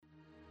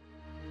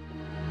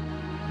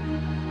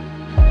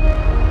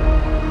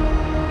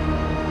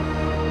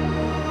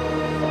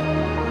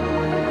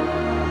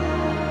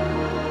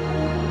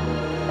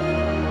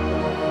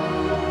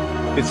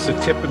It's the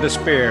tip of the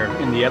spear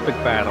in the epic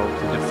battle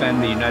to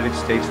defend the United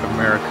States of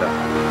America.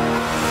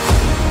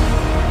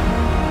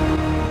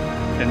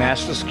 The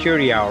National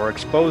Security Hour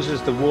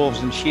exposes the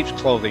wolves in sheep's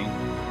clothing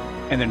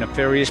and their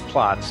nefarious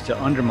plots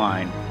to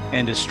undermine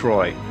and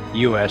destroy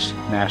U.S.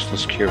 national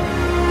security.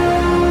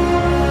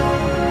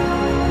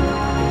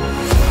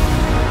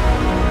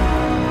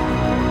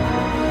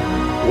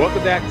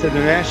 Welcome back to the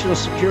National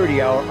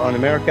Security Hour on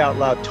America Out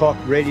Loud Talk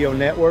Radio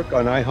Network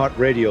on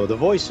iHeartRadio, the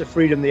voice of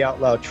freedom, the out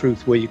loud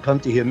truth, where you come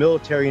to hear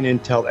military and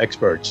intel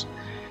experts.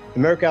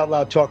 America Out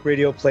Loud Talk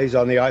Radio plays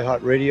on the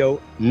iHeartRadio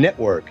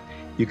network.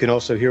 You can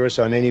also hear us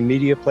on any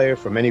media player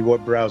from any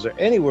web browser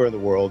anywhere in the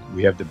world.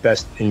 We have the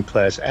best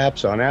in-class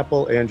apps on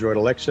Apple, Android,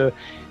 Alexa,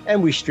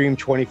 and we stream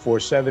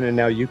 24/7, and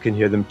now you can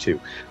hear them too.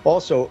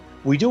 Also,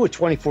 we do it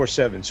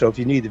 24/7, so if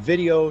you need the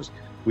videos,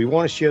 we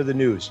want to share the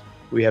news.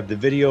 We have the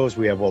videos,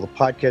 we have all the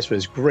podcasts,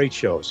 there's great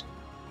shows.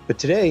 But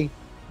today,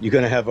 you're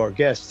going to have our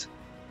guest,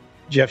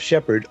 Geoff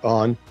Shepard,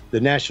 on the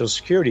National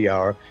Security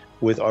Hour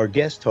with our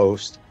guest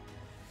host,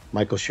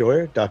 Michael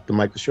Scheuer, Dr.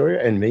 Michael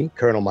Scheuer, and me,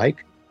 Colonel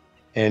Mike.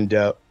 And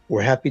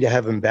we're happy to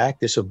have him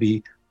back. This will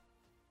be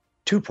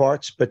 2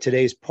 parts, but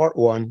today's part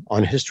 1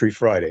 on History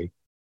Friday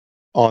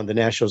on the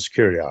National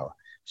Security Hour.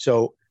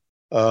 So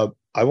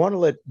I want to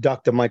let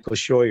Dr. Michael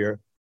Scheuer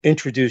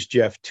introduce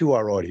Geoff to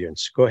our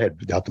audience. Go ahead,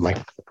 Dr. Mike.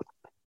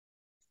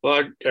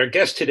 Well, our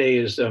guest today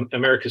is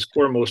America's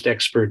foremost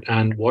expert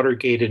on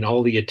Watergate and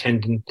all the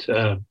attendant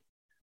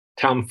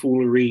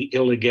tomfoolery,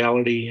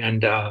 illegality,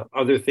 and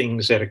other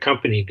things that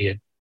accompanied it.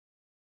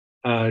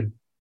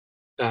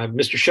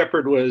 Mr.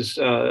 Shepard was,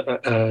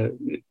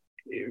 starting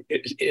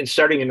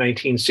in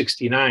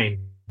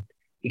 1969,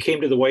 he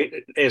came to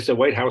as a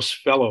White House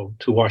Fellow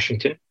to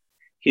Washington.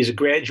 He's a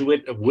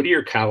graduate of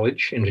Whittier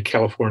College in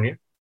California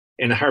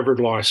and Harvard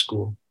Law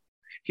School.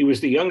 He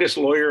was the youngest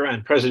lawyer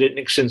on President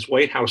Nixon's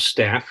White House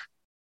staff.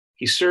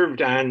 He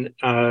served on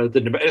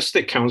the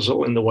Domestic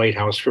Council in the White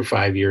House for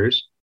 5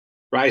 years,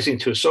 rising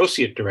to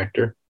associate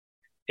director.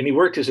 And he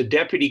worked as a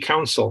deputy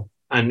counsel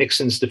on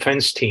Nixon's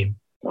defense team,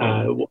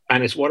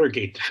 on his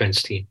Watergate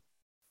defense team.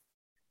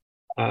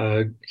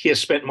 He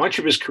has spent much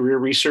of his career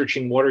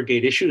researching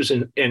Watergate issues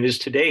and is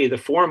today the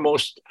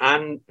foremost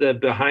on the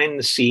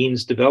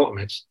behind-the-scenes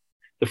developments,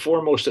 the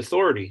foremost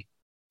authority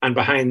on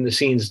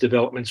behind-the-scenes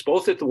developments,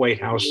 both at the White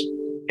House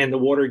and the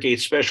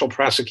Watergate Special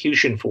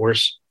Prosecution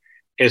Force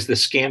as the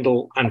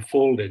scandal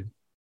unfolded.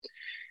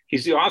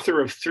 He's the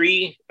author of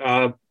 3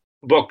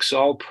 books,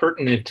 all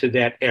pertinent to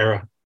that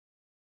era.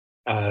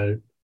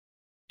 The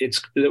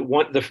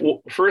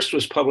first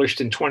was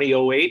published in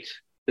 2008,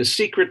 The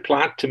Secret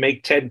Plot to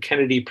Make Ted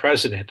Kennedy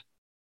President,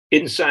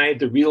 Inside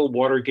the Real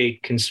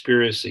Watergate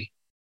Conspiracy.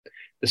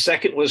 The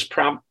second was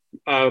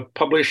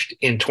published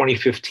in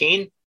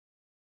 2015,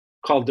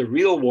 called The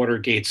Real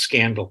Watergate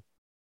Scandal,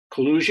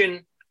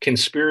 Collusion,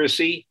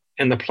 Conspiracy,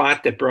 and the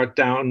Plot That Brought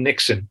Down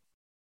Nixon.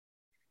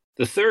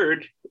 The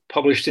third,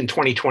 published in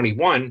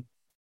 2021,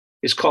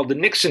 is called The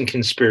Nixon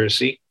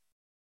Conspiracy,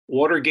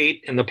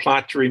 Watergate and the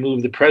Plot to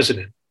Remove the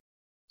President.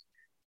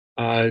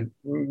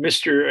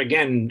 This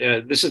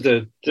is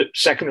the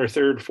second or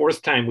third,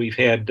 fourth time we've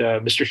had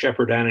Mr.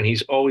 Shepard on, and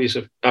he's always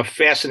a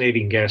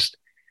fascinating guest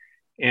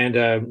and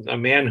a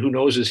man who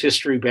knows his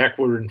history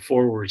backward and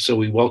forward. So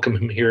we welcome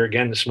him here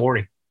again this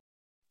morning.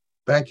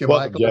 Thank you,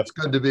 Michael. Welcome, it's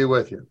good to be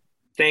with you.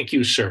 Thank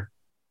you, sir.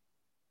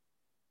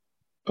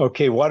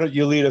 Okay, why don't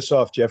you lead us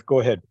off, Geoff? Go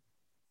ahead.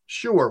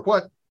 Sure.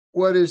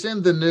 What is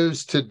in the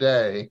news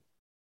today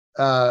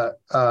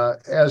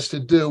has to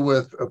do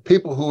with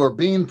people who are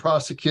being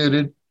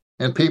prosecuted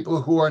and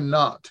people who are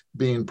not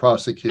being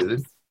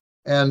prosecuted.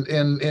 And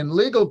in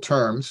legal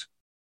terms,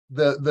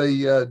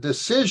 the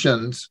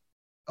decisions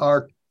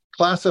are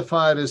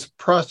classified as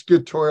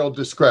prosecutorial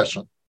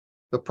discretion.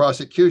 The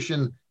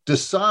prosecution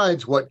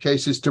decides what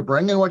cases to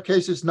bring and what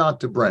cases not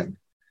to bring.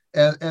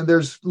 And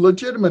there's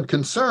legitimate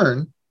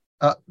concern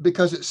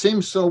because it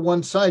seems so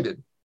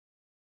one-sided.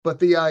 But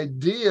the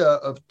idea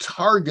of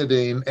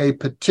targeting a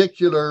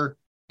particular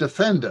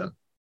defendant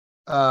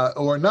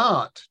or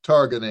not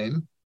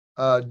targeting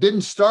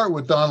didn't start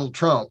with Donald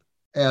Trump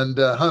and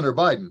Hunter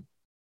Biden.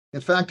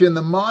 In fact, in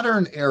the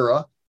modern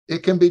era,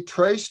 it can be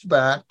traced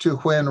back to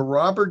when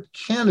Robert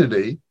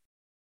Kennedy,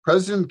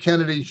 President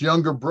Kennedy's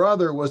younger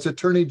brother, was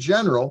Attorney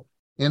General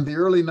in the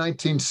early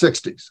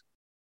 1960s.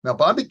 Now,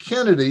 Bobby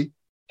Kennedy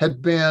had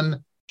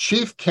been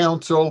chief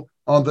counsel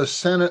on the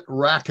Senate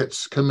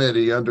Rackets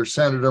Committee under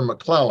Senator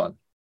McClellan,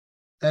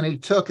 and he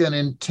took an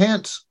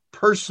intense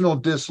personal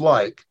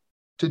dislike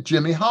to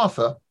Jimmy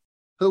Hoffa,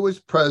 who was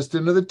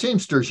president of the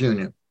Teamsters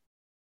Union.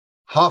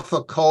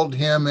 Hoffa called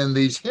him in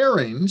these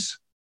hearings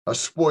a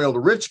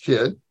spoiled rich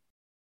kid,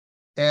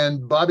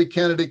 and Bobby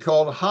Kennedy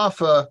called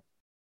Hoffa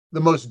the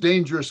most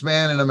dangerous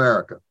man in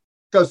America.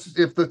 Because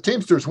if the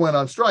Teamsters went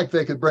on strike,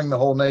 they could bring the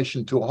whole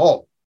nation to a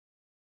halt.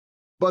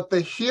 But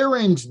the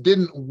hearings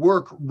didn't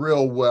work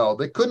real well.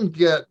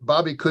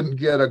 Bobby couldn't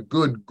get a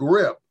good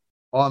grip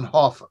on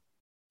Hoffa.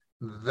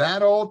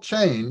 That all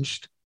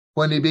changed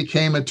when he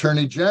became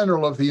Attorney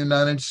General of the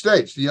United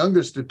States, the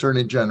youngest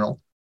Attorney General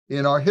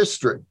in our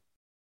history.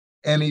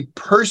 And he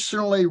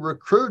personally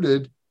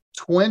recruited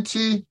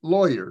 20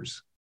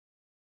 lawyers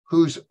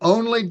whose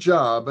only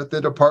job at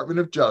the Department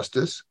of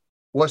Justice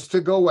was to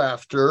go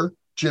after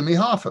Jimmy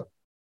Hoffa.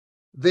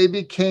 They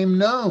became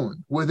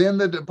known within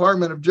the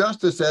Department of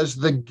Justice as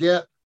the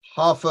Get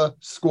Hoffa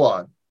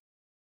Squad.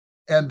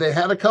 And they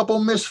had a couple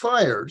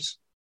misfires,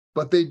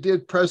 but they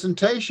did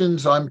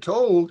presentations, I'm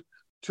told,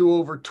 to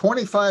over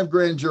 25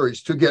 grand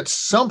juries to get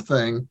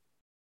something,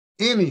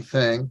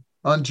 anything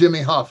on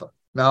Jimmy Hoffa.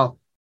 Now,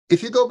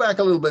 if you go back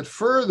a little bit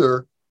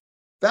further,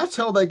 that's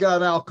how they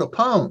got Al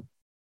Capone.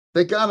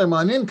 They got him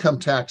on income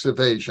tax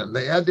evasion.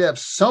 They had to have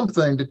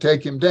something to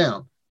take him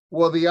down.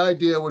 Well, the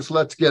idea was,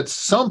 let's get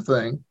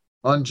something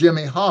on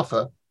Jimmy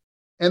Hoffa.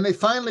 And they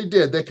finally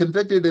did. They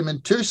convicted him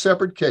in 2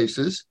 separate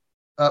cases,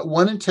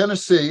 one in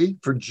Tennessee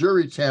for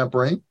jury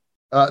tampering.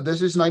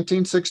 This is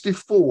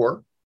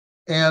 1964.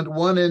 And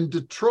one in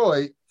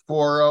Detroit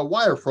for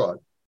wire fraud.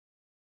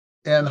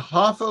 And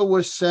Hoffa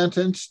was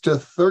sentenced to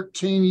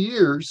 13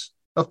 years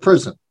of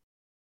prison.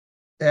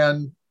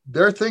 And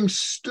their thing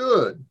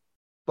stood,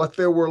 but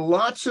there were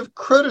lots of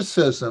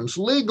criticisms,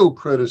 legal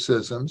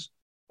criticisms,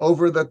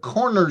 over the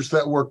corners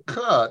that were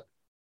cut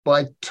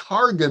by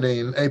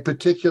targeting a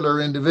particular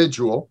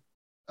individual,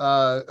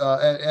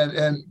 and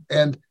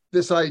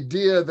this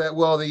idea that,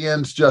 well, the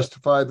ends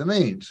justify the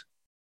means.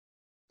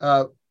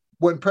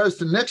 When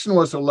President Nixon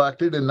was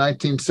elected in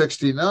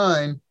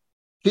 1969,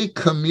 he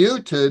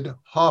commuted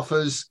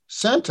Hoffa's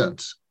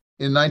sentence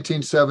in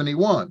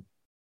 1971.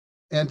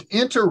 And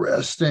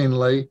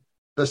interestingly,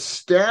 the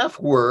staff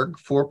work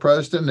for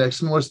President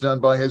Nixon was done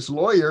by his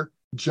lawyer,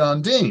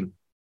 John Dean,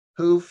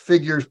 who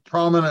figures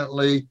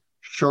prominently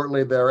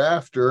shortly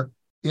thereafter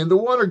in the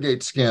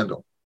Watergate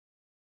scandal.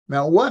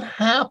 Now, what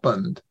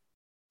happened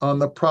on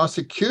the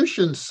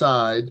prosecution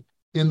side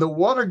in the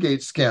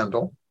Watergate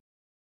scandal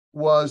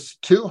was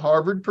 2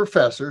 Harvard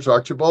professors,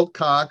 Archibald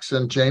Cox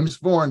and James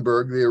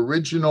Vorenberg, the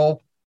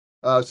original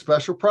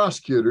special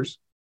prosecutors,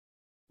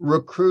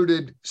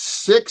 recruited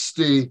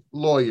 60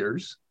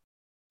 lawyers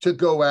to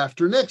go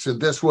after Nixon.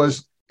 This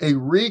was a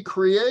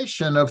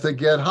recreation of the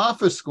Get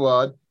Hoffa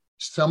Squad,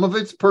 some of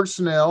its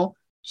personnel,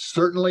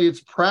 certainly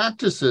its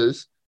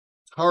practices,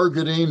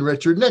 targeting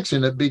Richard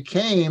Nixon. It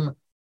became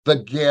the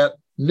Get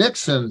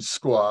Nixon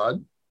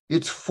Squad.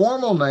 Its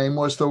formal name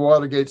was the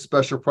Watergate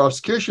Special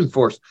Prosecution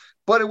Force,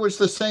 but it was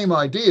the same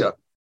idea.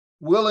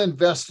 We'll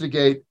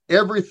investigate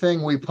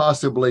everything we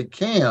possibly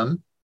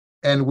can,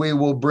 and we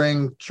will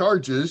bring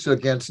charges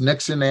against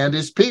Nixon and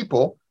his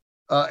people,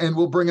 and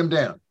we'll bring them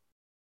down.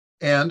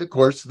 And, of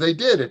course, they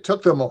did. It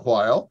took them a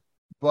while,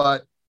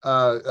 but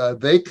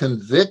they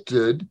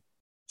convicted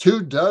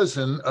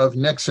 24 of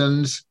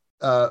Nixon's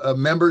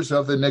members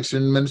of the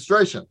Nixon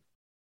administration.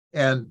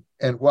 And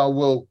while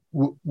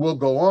we'll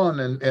go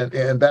on,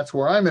 and that's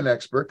where I'm an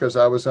expert, because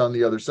I was on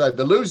the other side,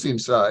 the losing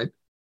side,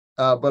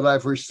 but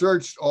I've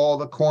researched all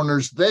the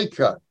corners they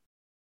cut.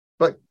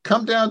 But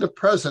come down to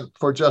present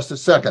for just a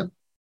second.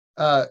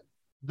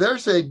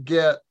 There's a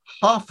Get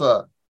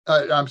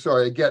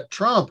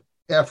Trump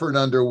effort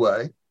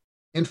underway.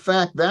 In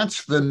fact,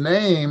 that's the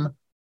name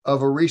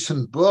of a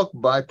recent book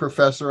by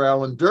Professor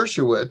Alan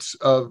Dershowitz,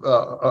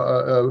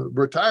 a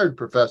retired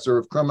professor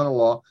of criminal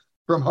law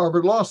from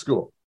Harvard Law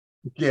School,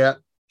 Get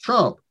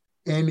Trump.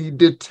 And he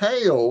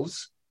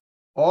details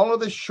all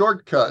of the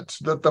shortcuts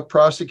that the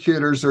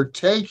prosecutors are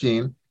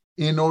taking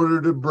in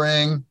order to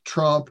bring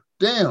Trump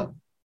down.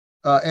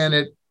 And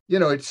it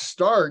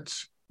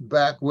starts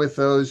back with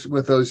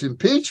those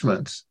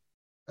impeachments.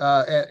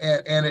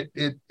 And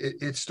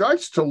it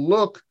starts to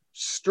look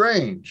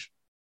strange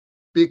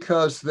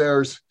because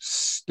there's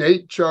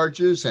state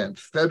charges and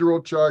federal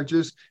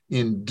charges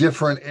in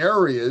different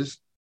areas,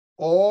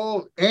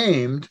 all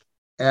aimed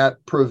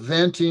at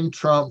preventing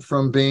Trump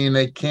from being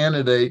a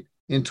candidate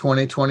in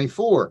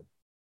 2024.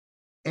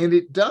 And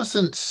it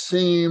doesn't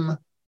seem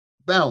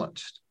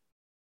balanced.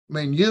 I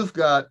mean, you've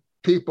got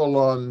people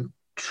on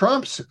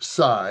Trump's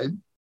side,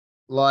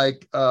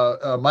 like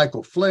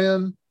Michael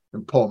Flynn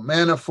and Paul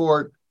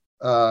Manafort,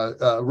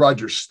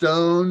 Roger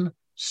Stone,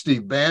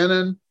 Steve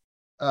Bannon,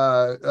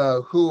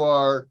 who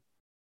are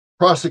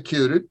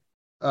prosecuted,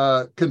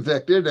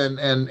 convicted,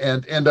 and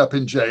end up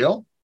in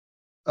jail.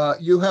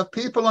 You have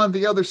people on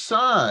the other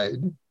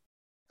side,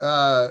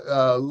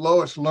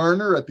 Lois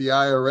Lerner at the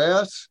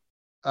IRS,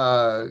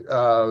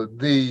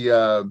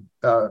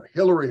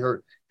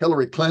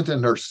 Hillary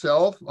Clinton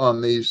herself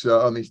on these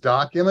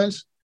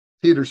documents,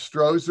 Peter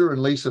Strozer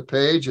and Lisa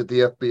Page at the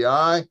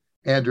FBI,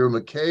 Andrew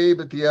McCabe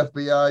at the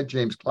FBI,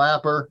 James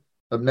Clapper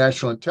of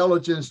National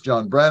Intelligence,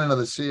 John Brennan of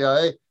the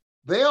CIA.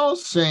 They all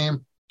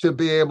seem to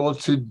be able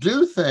to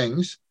do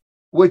things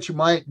which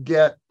might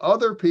get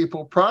other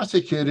people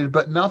prosecuted,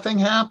 but nothing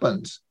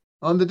happens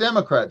on the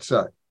Democrat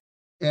side.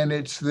 And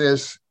it's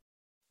this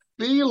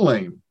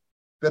feeling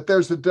that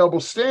there's a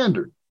double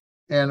standard.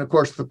 And of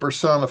course, the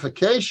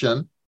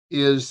personification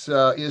is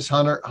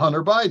Hunter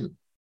Biden.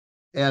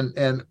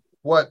 And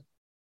what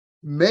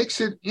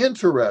makes it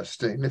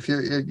interesting, if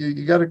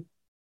you got to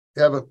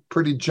have a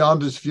pretty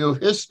jaundiced view of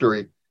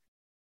history,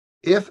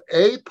 If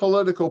a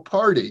political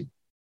party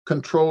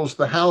controls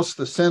the House,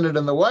 the Senate,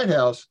 and the White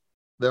House,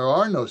 there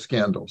are no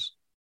scandals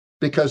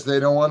because they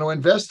don't want to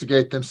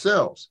investigate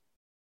themselves.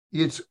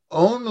 It's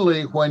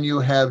only when you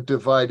have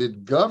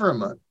divided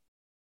government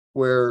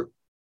where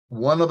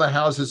one of the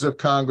houses of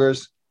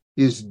Congress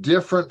is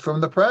different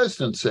from the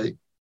presidency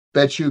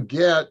that you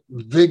get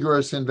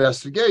vigorous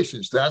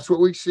investigations. That's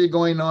what we see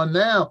going on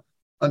now.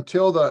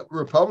 Until the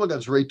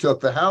Republicans retook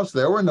the House,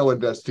 there were no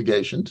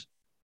investigations.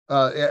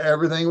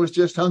 Everything was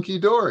just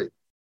hunky-dory.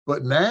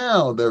 But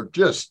now they're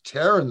just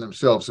tearing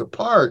themselves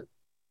apart.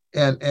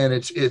 And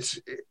it's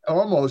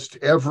almost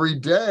every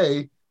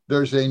day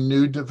there's a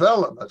new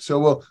development.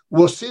 So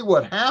we'll see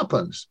what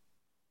happens.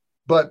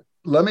 But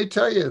let me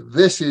tell you,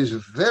 this is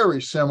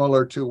very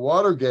similar to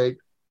Watergate,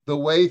 the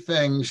way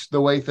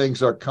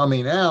things are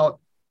coming out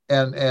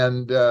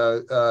and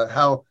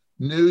how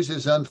news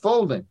is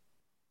unfolding.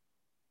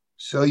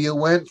 So you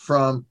went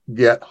from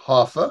get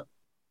Hoffa,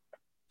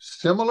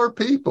 similar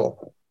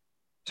people,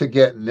 to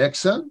get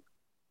Nixon.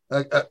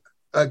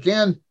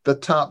 Again, the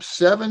top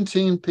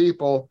 17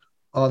 people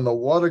on the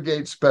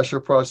Watergate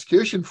Special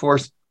Prosecution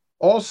Force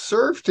all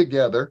served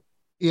together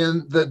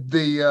in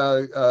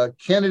the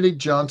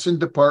Kennedy-Johnson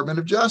Department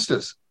of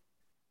Justice.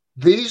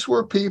 These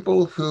were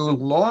people who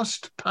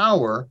lost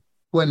power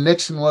when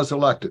Nixon was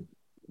elected,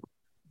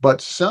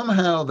 but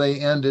somehow they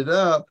ended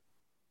up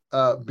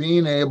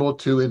being able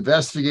to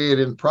investigate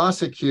and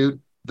prosecute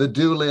the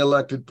duly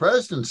elected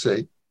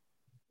presidency,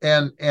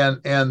 and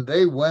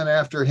they went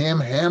after him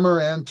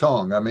hammer and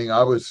tong. I mean,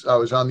 I was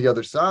on the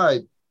other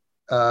side.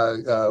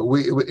 It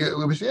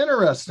was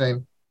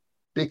interesting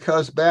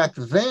because back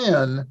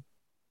then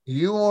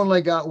you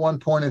only got one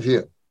point of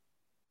view.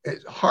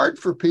 It's hard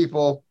for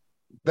people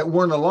that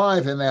weren't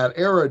alive in that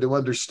era to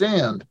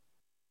understand,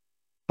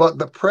 but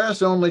the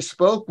press only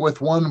spoke with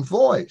one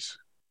voice.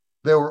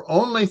 There were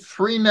only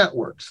three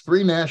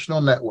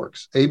national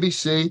networks,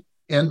 ABC,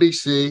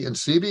 NBC, and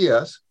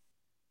CBS.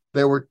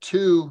 There were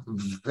two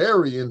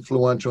very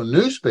influential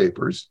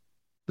newspapers,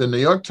 the New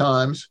York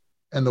Times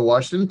and the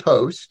Washington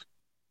Post,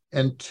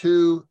 and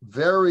two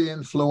very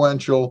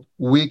influential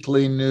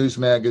weekly news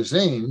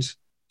magazines,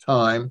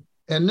 Time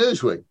and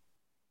Newsweek.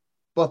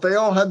 But they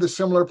all had the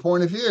similar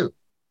point of view.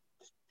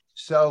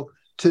 So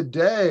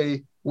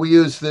today we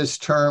use this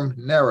term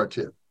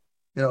narrative.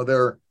 You know,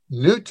 there are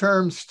new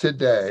terms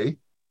today,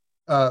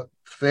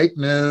 fake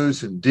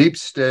news and deep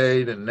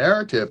state and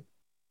narrative.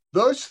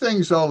 Those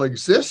things all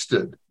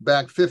existed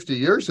back 50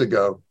 years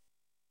ago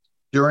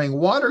during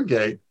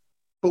Watergate,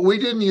 but we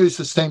didn't use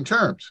the same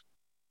terms.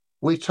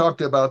 We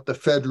talked about the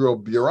federal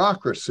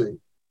bureaucracy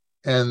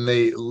and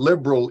the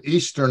liberal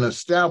Eastern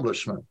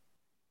establishment.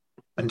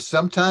 And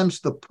sometimes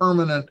the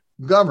permanent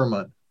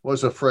government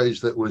was a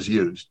phrase that was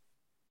used.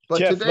 But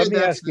Geoff, today, let me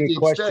that's ask you a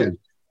question.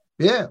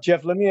 Yeah.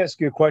 Geoff, let me ask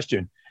you a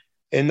question.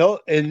 In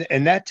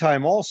that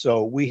time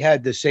also, we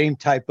had the same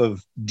type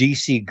of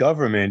DC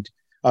government,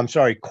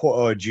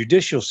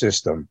 judicial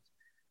system,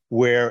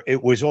 where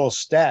it was all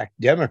stacked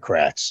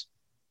Democrats.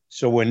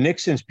 So when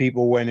Nixon's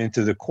people went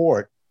into the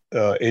court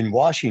in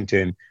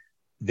Washington,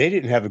 they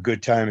didn't have a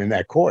good time in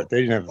that court.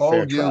 They didn't have a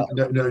fair trial.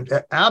 No,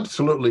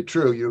 absolutely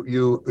true.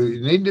 You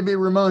need to be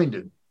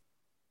reminded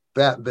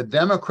that the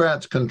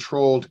Democrats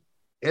controlled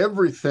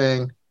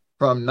everything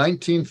from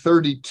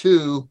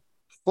 1932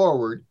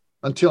 forward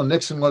until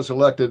Nixon was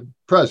elected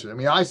president. I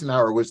mean,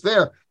 Eisenhower was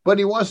there, but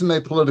he wasn't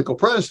a political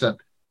president.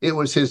 It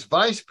was his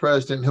vice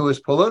president who was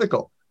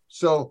political.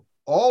 So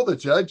all the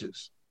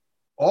judges,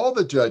 all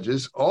the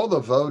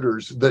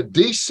voters, the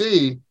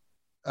DC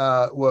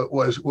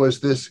was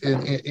this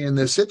in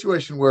this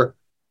situation where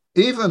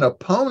even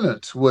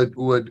opponents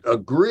would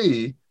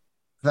agree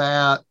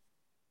that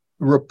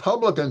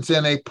Republicans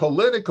in a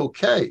political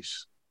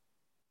case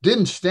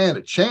didn't stand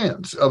a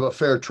chance of a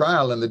fair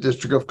trial in the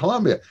District of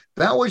Columbia.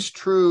 That was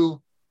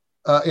true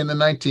in the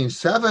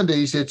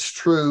 1970s. It's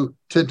true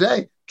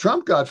today.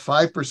 Trump got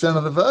 5%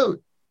 of the vote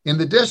in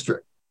the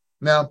district.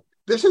 Now,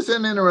 this is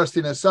an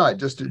interesting aside,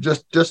 just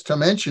to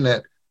mention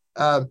it.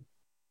 The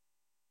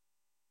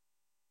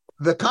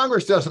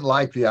Congress doesn't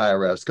like the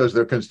IRS because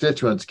their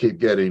constituents keep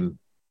getting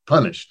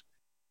punished.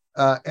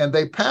 And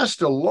they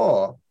passed a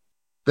law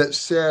that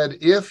said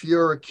if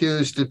you're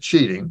accused of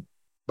cheating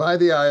by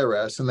the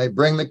IRS and they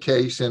bring the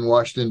case in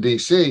Washington,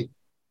 D.C.,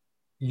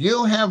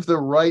 you have the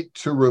right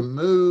to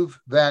remove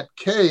that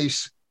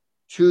case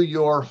to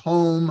your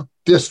home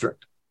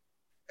district.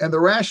 And the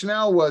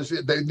rationale was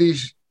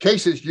these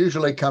cases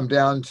usually come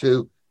down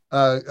to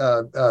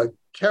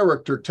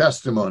character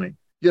testimony.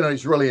 You know,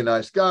 he's really a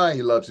nice guy.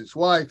 He loves his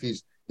wife.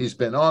 He's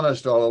been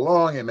honest all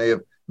along. He may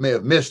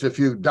have missed a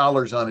few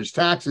dollars on his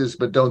taxes,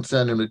 but don't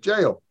send him to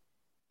jail.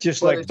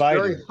 Just but like it's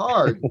Biden. Very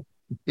hard.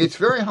 It's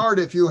very hard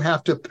if you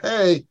have to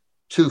pay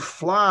to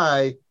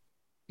fly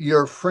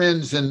your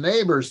friends and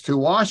neighbors to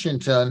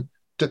Washington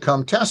to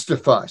come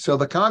testify. So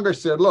the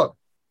Congress said, look,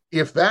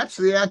 if that's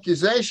the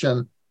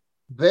accusation,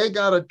 they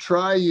got to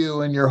try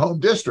you in your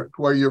home district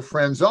where your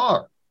friends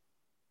are.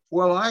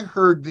 Well, I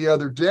heard the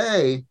other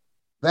day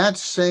that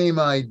same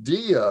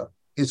idea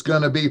is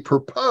going to be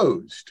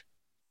proposed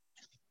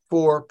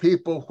for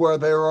people where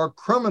there are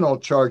criminal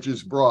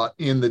charges brought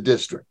in the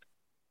district,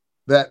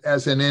 that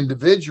as an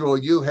individual,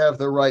 you have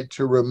the right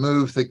to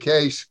remove the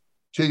case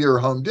to your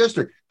home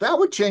district. That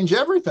would change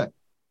everything.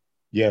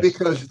 Yes.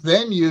 Because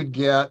then you'd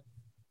get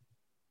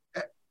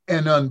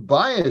an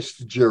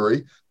unbiased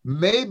jury,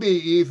 maybe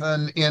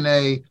even in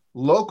a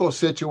local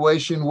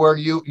situation where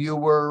you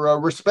were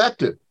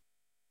respected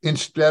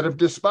instead of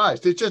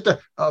despised. It's just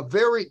a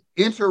very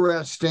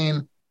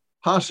interesting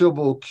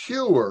possible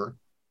cure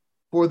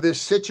for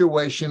this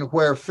situation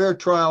where fair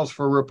trials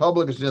for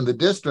Republicans in the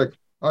district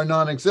are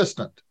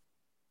non-existent.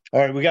 All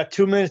right, we got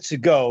 2 minutes to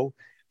go.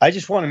 I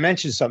just want to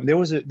mention something. There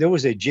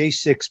was a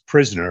J6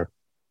 prisoner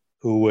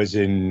who was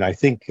in, I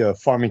think,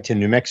 Farmington,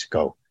 New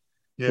Mexico,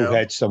 who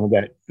had some of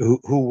that, who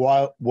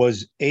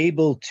was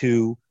able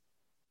to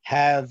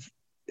have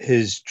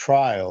his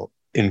trial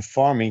in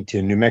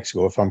Farmington, New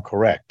Mexico, if I'm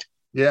correct.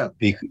 Yeah.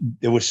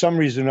 There was some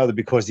reason or another,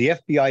 because the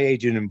FBI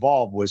agent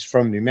involved was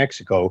from New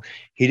Mexico.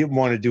 He didn't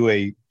want to do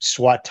a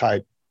SWAT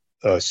type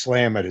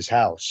slam at his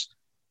house,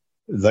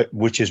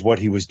 which is what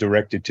he was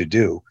directed to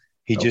do.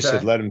 He just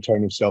said, let him turn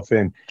himself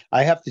in.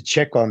 I have to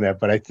check on that,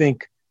 but I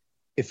think,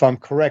 if I'm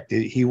correct,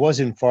 he was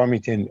in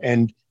Farmington,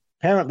 and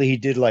apparently he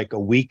did like a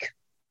week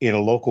in a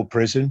local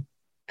prison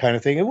kind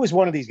of thing. It was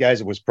one of these guys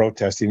that was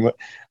protesting,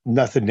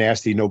 nothing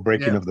nasty, no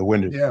breaking of the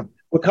windows. Yeah.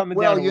 We're coming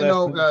down.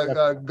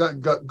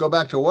 Go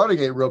back to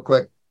Watergate real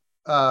quick.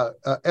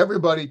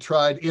 Everybody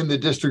tried in the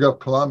District of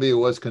Columbia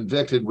was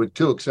convicted with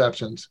two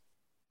exceptions.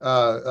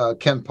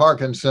 Ken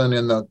Parkinson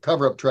in the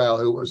cover-up trial,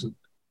 who wasn't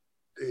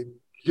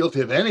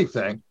guilty of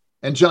anything,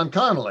 and John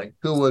Connolly,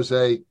 who was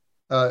a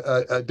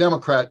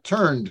Democrat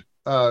turned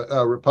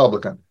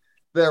Republican.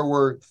 There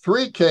were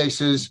 3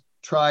 cases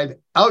tried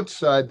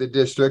outside the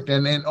district,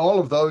 and in all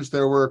of those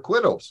there were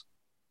acquittals.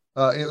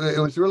 It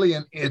was really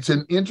it's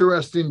an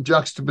interesting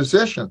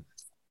juxtaposition.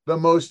 The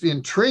most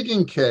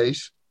intriguing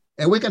case,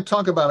 and we can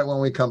talk about it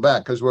when we come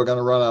back because we're going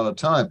to run out of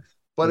time,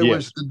 but it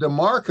was the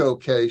DeMarco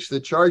case, the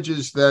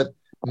charges that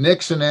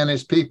Nixon and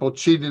his people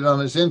cheated on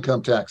his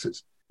income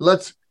taxes.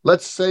 Let's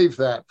save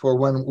that for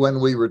when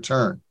we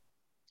return.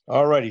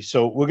 All righty.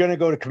 So we're going to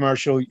go to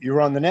commercial.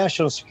 You're on the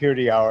National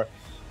Security Hour.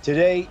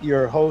 Today,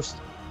 your host,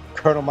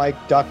 Colonel Mike,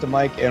 Dr.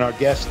 Mike, and our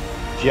guest,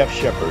 Geoff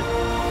Shepard.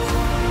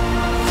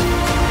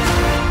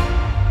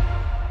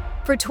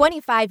 For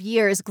 25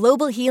 years,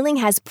 Global Healing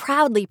has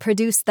proudly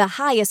produced the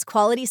highest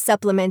quality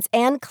supplements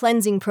and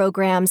cleansing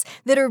programs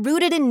that are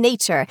rooted in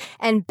nature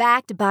and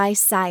backed by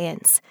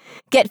science.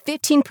 Get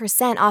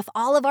 15% off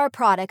all of our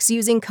products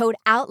using code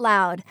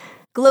OUTLOUD.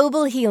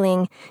 Global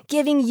Healing,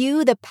 giving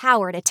you the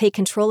power to take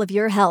control of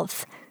your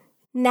health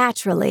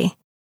naturally.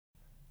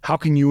 How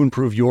can you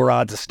improve your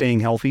odds of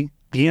staying healthy?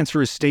 The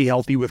answer is stay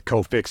healthy with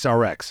Cofix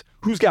RX.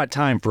 Who's got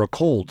time for a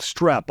cold,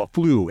 strep, a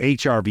flu,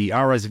 HRV,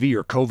 RSV,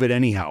 or COVID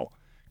anyhow?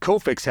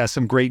 Cofix has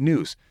some great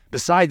news.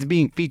 Besides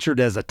being featured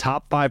as a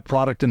top 5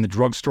 product in the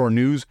drugstore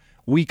news,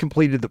 we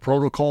completed the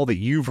protocol that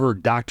you've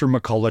heard Dr.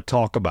 McCullough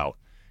talk about.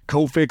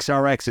 Cofix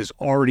RX is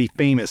already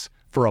famous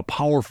for a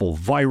powerful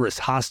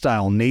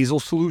virus-hostile nasal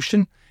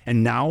solution,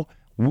 and now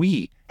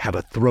we have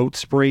a throat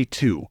spray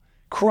too.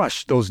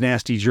 Crush those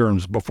nasty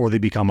germs before they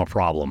become a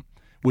problem.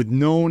 With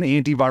known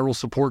antiviral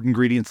support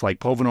ingredients like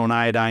povidone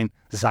iodine,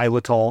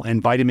 xylitol,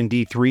 and vitamin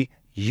D3,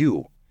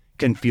 you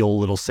can feel a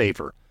little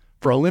safer.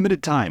 For a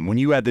limited time, when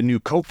you add the new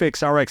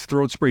Cofix RX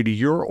throat spray to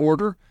your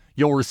order,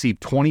 you'll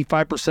receive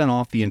 25%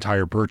 off the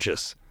entire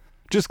purchase.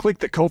 Just click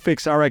the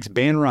Cofix RX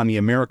banner on the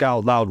America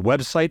Out Loud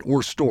website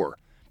or store.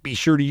 Be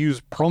sure to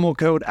use promo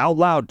code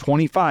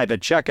OUTLOUD25 at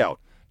checkout.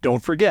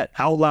 Don't forget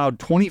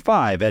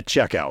OUTLOUD25 at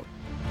checkout.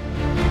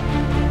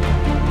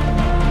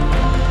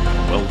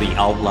 Well, the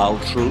Out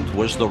Loud Truth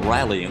was the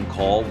rallying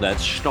call that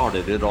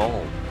started it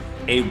all.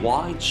 A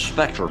wide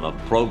spectrum of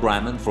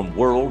programming from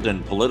world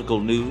and political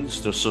news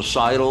to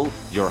societal,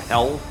 your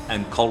health,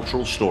 and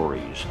cultural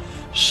stories.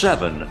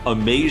 7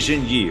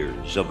 amazing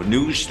years of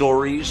news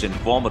stories,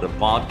 informative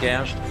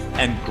podcasts,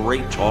 and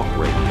great talk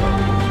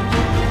radio.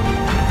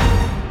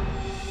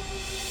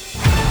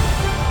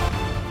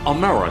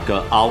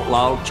 America Out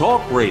Loud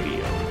Talk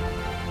Radio.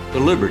 The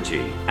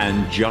liberty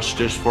and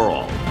justice for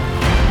all.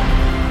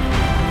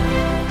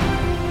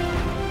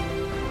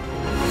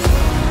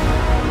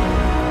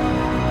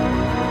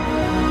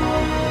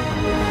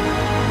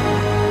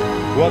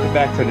 Welcome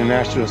back to the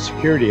National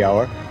Security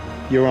Hour.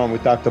 You're on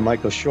with Dr.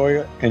 Michael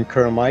Scheuer and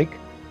Colonel Mike.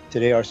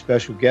 Today, our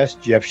special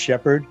guest, Geoff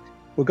Shepard.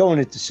 We're going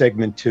into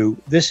segment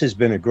 2. This has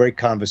been a great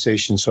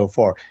conversation so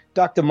far.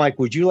 Dr. Mike,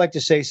 would you like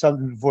to say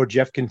something before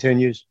Geoff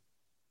continues?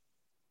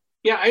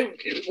 Yeah,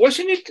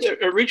 wasn't it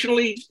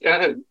originally,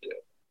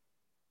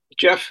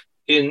 Geoff,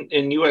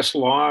 in U.S.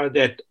 law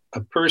that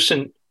a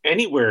person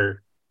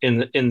anywhere in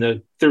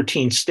the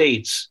 13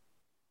 states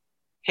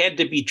had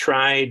to be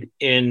tried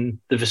in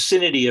the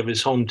vicinity of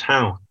his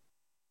hometown?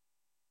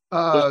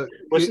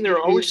 Wasn't there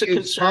always a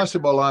concern? It's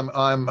possible.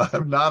 I'm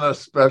not a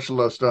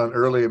specialist on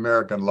early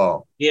American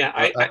law. Yeah,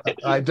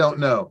 I don't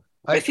know.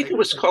 I think it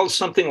was called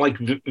something like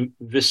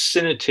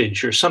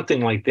vicinatage or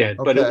something like that,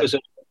 but it was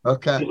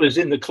it was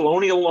in the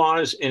colonial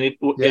laws, and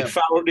it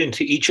followed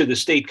into each of the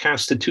state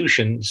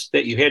constitutions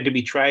that you had to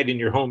be tried in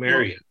your home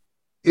area.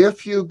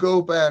 If you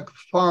go back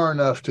far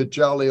enough to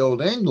jolly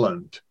old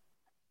England,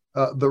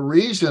 the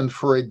reason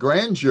for a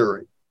grand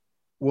jury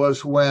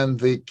was when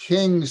the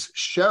king's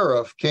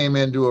sheriff came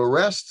in to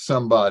arrest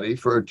somebody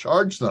for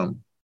charge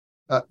them,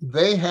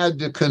 they had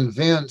to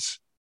convince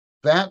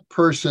that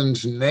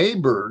person's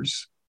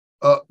neighbors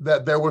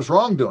that there was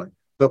wrongdoing.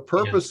 The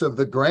purpose of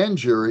the grand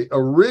jury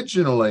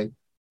originally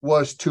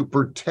was to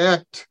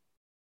protect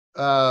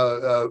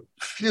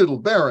feudal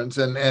barons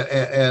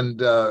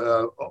and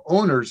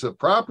owners of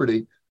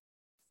property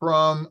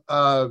from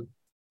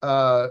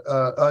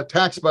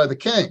attacks by the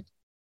king.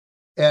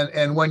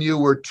 And when you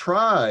were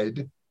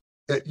tried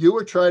on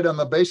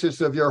the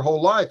basis of your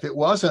whole life. It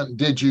wasn't,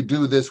 did you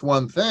do this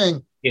one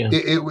thing?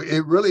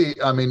 It really,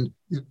 I mean,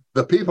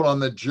 the people on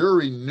the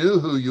jury knew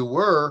who you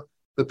were.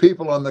 The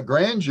people on the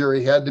grand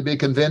jury had to be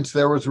convinced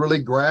there was really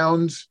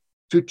grounds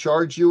to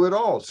charge you at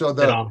all. So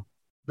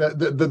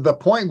the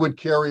point would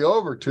carry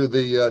over to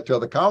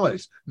the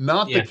colonies.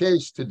 Not the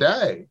case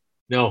today.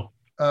 No.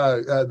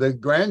 The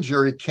grand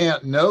jury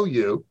can't know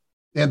you,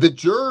 and the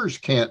jurors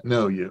can't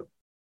know you.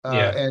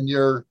 And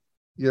you're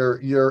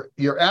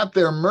at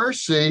their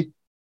mercy.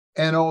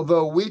 And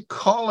although we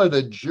call it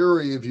a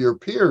jury of your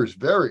peers,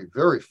 very,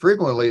 very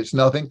frequently, it's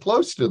nothing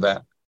close to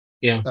that.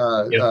 And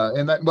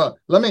that, well,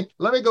 let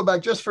me go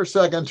back just for a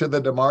second to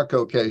the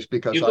DeMarco case,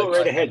 because you go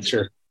right ahead,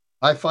 sir.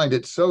 I find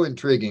it so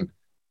intriguing.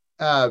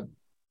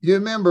 You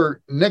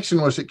remember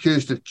Nixon was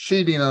accused of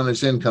cheating on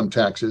his income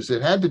taxes.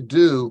 It had to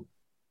do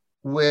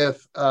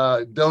with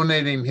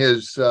donating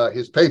his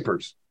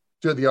papers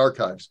to the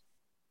archives.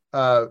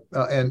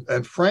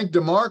 And Frank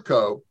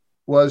DeMarco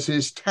was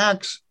his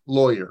tax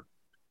lawyer.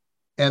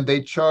 And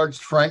they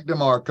charged Frank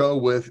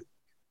DeMarco with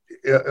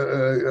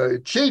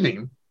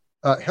cheating,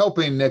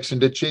 helping Nixon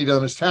to cheat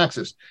on his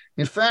taxes.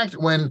 In fact,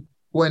 when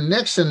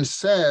Nixon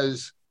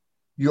says,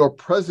 your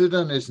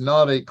president is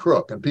not a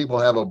crook, and people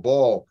have a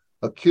ball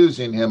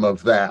accusing him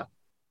of that,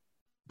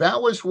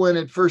 that was when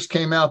it first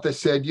came out that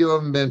said, you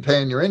haven't been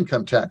paying your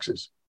income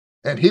taxes.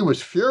 And he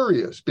was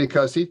furious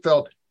because he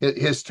felt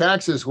his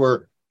taxes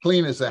were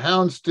clean as a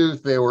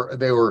houndstooth. They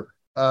were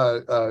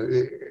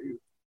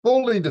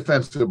fully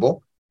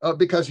defensible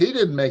because he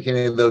didn't make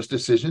any of those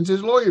decisions.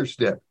 His lawyers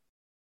did.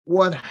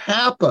 What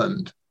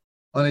happened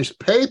on his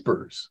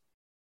papers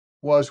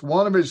was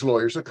one of his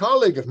lawyers, a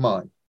colleague of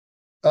mine,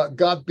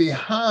 got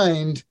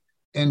behind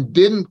and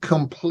didn't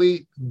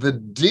complete the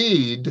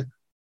deed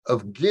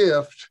of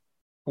gift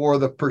for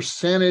the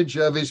percentage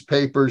of his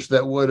papers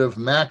that would have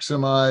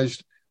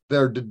maximized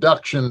their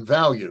deduction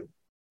value.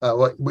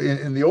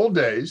 In the old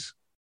days,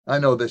 I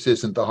know this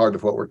isn't the heart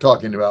of what we're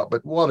talking about,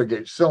 but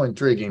Watergate's so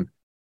intriguing.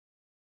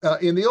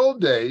 In the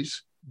old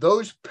days,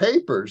 those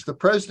papers, the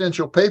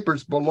presidential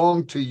papers,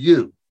 belonged to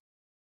you.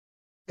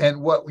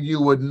 And what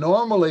you would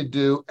normally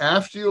do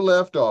after you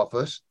left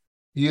office,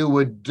 you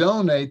would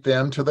donate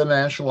them to the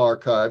National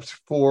Archives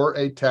for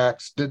a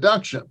tax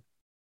deduction.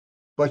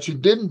 But you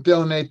didn't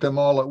donate them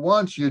all at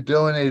once. You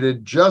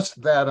donated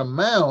just that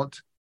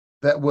amount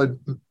that would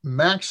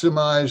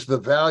maximize the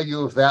value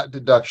of that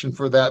deduction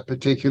for that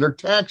particular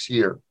tax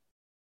year.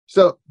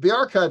 So the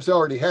archives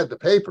already had the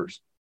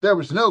papers. There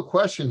was no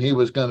question he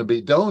was going to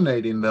be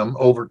donating them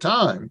over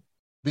time.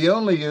 The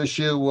only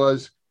issue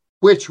was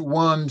which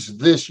ones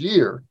this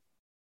year.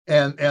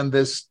 And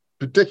this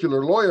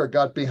particular lawyer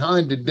got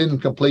behind and didn't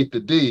complete the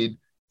deed.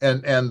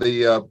 And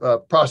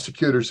the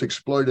prosecutors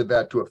exploited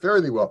that to a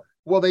fairly well.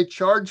 Well, they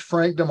charged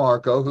Frank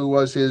DeMarco, who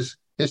was his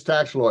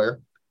tax lawyer,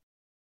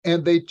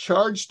 and they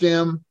charged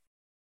him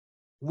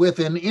with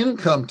an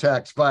income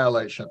tax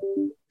violation.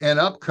 And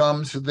up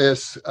comes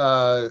this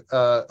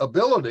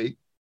ability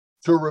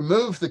to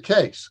remove the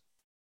case.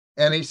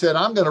 And he said,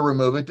 I'm going to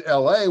remove it to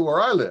LA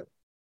where I live.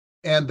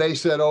 And they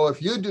said, oh,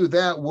 if you do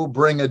that, we'll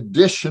bring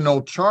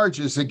additional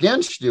charges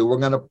against you. We're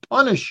going to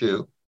punish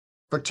you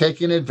for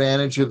taking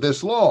advantage of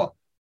this law.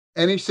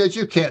 And he said,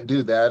 you can't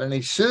do that. And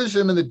he sues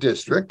him in the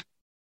district,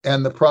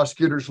 and the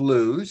prosecutors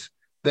lose.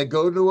 They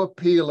go to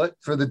appeal it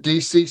for the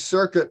DC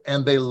Circuit,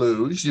 and they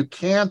lose. You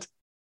can't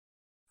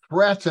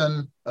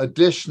threaten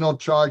additional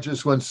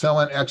charges when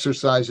someone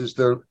exercises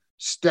their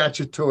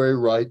statutory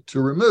right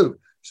to remove.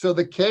 So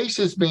the case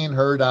is being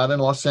heard out in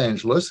Los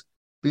Angeles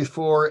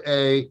before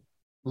a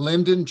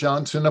Lyndon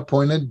Johnson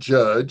appointed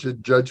judge,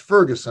 Judge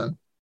Ferguson.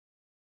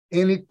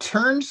 And it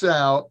turns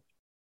out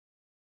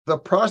the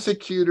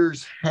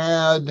prosecutors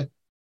had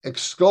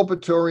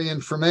exculpatory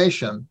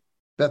information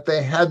that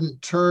they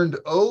hadn't turned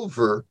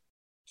over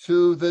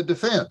to the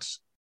defense.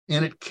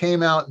 And it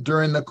came out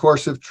during the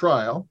course of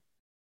trial.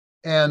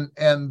 And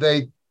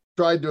they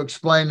tried to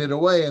explain it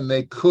away, and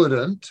they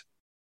couldn't.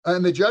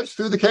 And the judge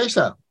threw the case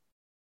out.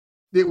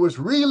 It was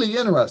really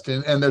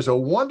interesting. And there's a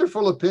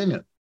wonderful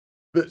opinion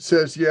that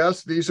says,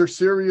 yes, these are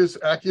serious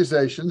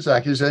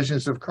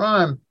accusations of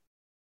crime,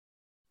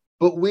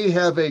 but we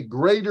have a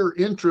greater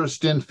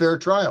interest in fair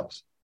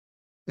trials.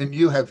 and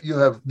you have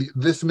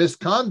this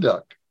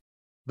misconduct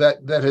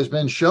that has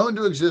been shown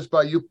to exist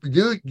by you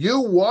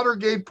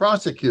Watergate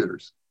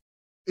prosecutors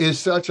is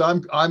such,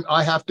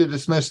 I have to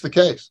dismiss the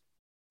case.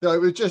 So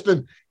it was just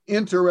an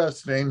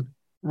interesting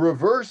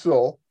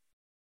reversal.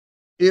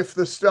 If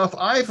the stuff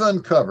I've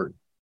uncovered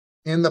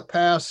in the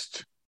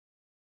past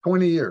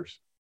 20 years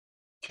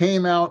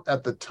came out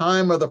at the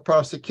time of the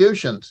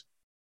prosecutions,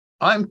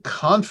 I'm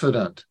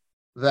confident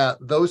that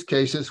those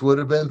cases would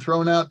have been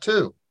thrown out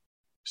too.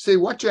 See,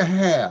 what you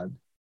had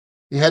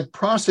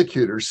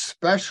prosecutors,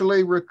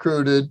 specially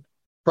recruited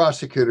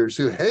prosecutors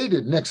who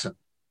hated Nixon.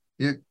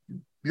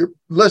 Your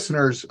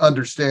listeners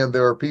understand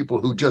there are people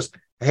who just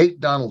hate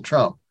Donald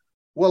Trump.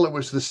 Well, it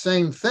was the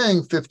same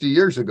thing 50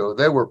 years ago.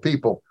 There were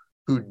people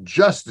who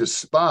just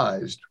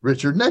despised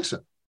Richard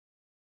Nixon.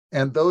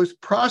 And those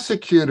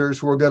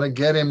prosecutors were going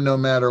to get him no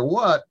matter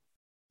what.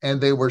 And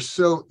they were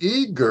so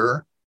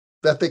eager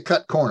that they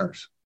cut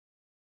corners.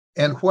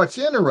 And what's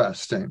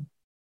interesting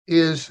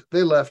is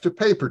they left a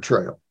paper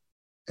trail.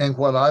 And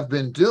what I've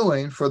been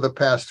doing for the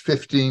past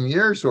 15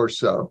 years or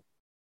so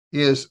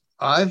is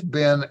I've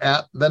been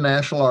at the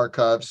National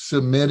Archives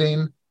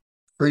submitting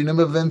Freedom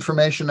of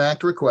Information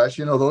Act requests.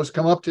 You know, those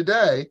come up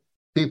today.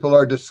 People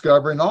are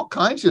discovering all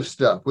kinds of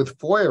stuff with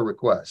FOIA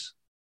requests.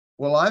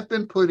 Well, I've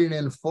been putting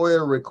in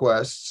FOIA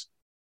requests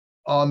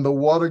on the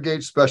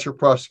Watergate Special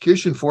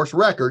Prosecution Force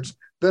records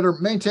that are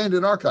maintained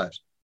in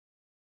archives,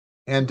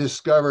 and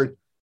discovered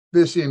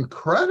this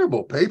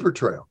incredible paper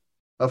trail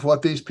of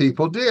what these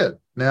people did.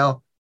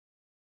 Now,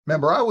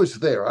 remember, I was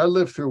there. I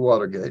lived through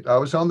Watergate. I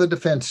was on the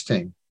defense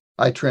team.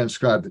 I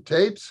transcribed the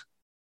tapes.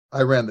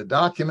 I ran the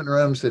document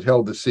rooms that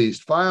held the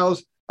seized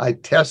files. I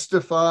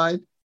testified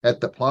at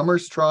the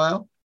Plumbers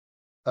trial.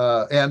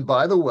 And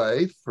by the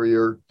way, for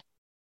your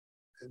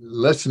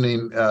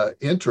listening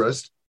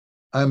interest,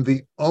 I'm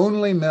the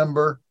only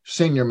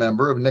senior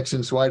member of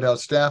Nixon's White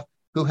House staff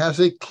who has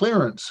a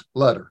clearance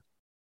letter.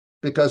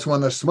 Because when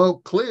the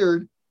smoke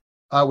cleared,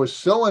 I was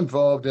so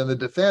involved in the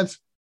defense,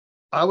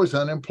 I was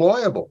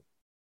unemployable.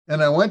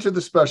 And I went to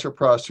the special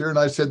prosecutor and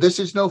I said, this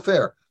is no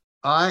fair.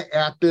 I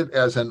acted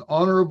as an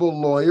honorable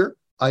lawyer.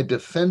 I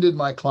defended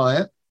my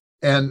client,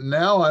 and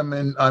now I'm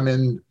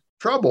in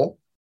trouble.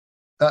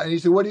 And he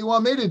said, what do you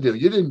want me to do?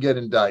 You didn't get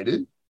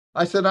indicted.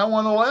 I said, I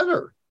want a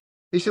letter.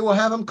 He said, well,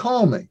 have him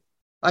call me.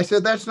 I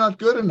said, that's not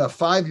good enough.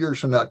 5 years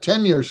from now,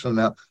 10 years from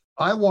now,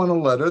 I want a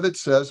letter that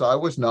says I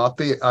was not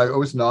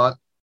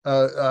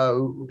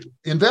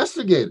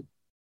investigated.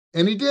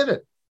 And he did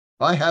it.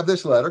 I have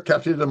this letter,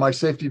 kept it in my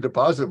safety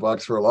deposit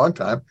box for a long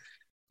time.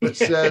 It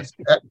says,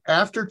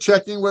 after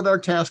checking with our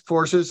task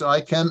forces,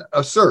 I can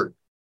assert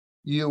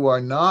you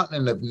are not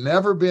and have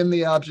never been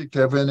the object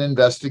of an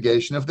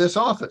investigation of this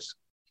office,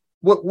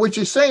 which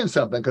is saying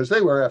something, because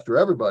they were after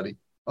everybody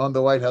on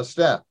the White House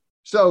staff.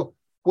 So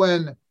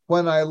when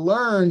I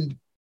learned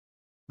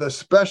the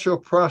special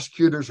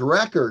prosecutor's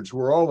records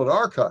were all at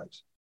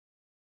archives,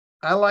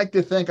 I like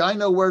to think I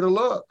know where to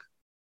look.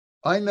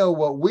 I know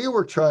what we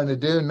were trying to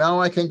do. Now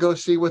I can go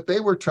see what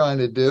they were trying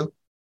to do.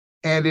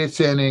 And it's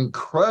an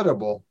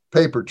incredible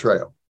paper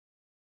trail.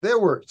 There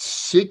were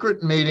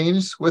secret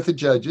meetings with the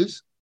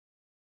judges.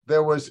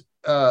 There was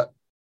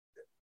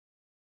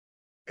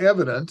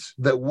evidence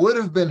that would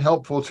have been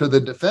helpful to the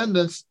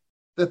defendants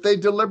that they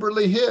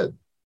deliberately hid.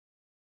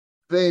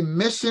 They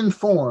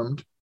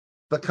misinformed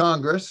the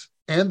Congress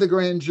and the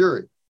grand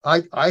jury.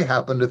 I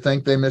happen to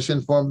think they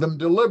misinformed them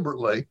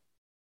deliberately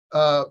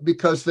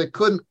because they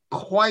couldn't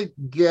quite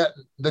get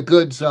the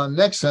goods on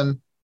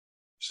Nixon.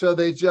 So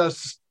they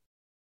just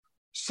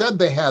said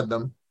they had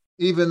them,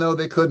 even though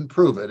they couldn't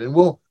prove it. And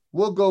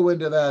we'll go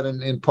into that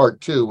in part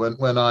two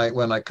when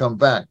I come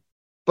back.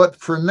 But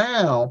for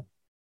now,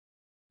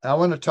 I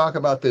want to talk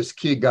about this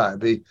key guy,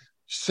 the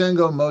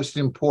single most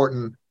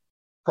important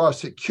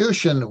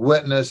prosecution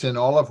witness in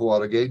all of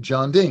Watergate,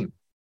 John Dean.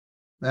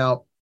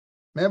 Now,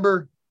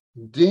 remember,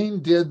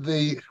 Dean did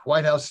the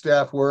White House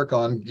staff work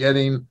on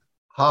getting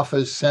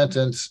Hoffa's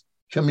sentence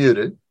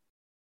commuted.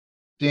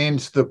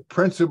 Dean's the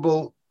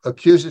principal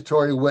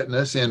accusatory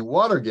witness in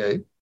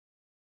Watergate.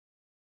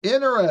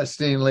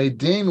 Interestingly,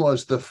 Dean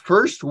was the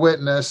first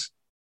witness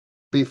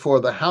before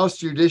the House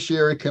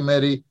Judiciary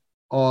Committee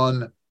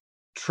on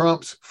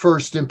Trump's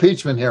first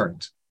impeachment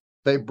hearings.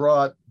 They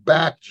brought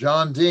back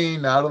John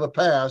Dean out of the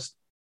past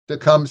to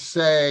come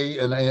say,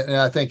 and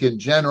I think in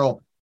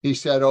general, he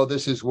said, oh,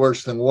 this is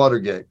worse than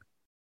Watergate.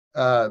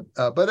 But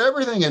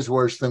everything is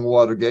worse than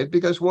Watergate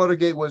because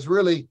Watergate was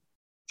really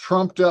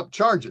trumped up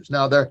charges.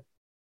 Now, there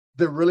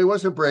really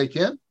was a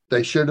break-in.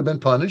 They should have been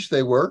punished.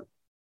 They were.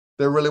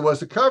 There really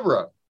was a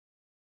cover-up.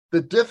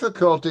 The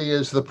difficulty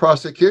is the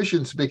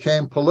prosecutions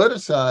became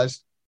politicized,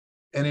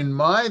 and in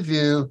my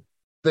view,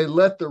 they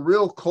let the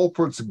real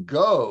culprits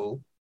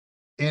go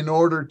in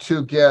order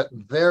to get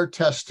their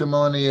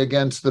testimony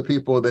against the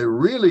people they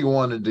really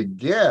wanted to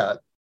get,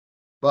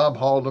 Bob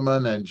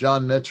Haldeman and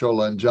John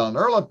Mitchell and John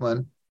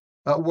Ehrlichman,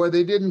 where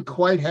they didn't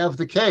quite have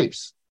the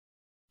case.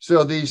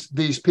 So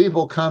these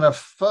people kind of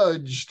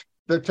fudged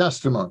their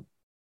testimony.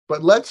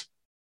 But let's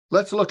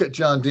look at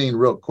John Dean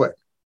real quick.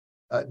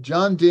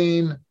 John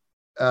Dean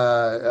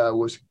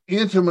was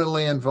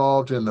intimately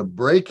involved in the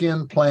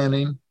break-in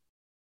planning.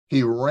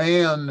 He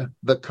ran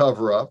the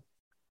cover-up.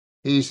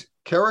 He's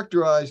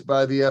characterized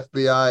by the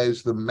FBI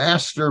as the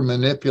master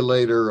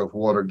manipulator of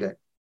Watergate.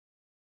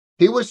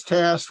 He was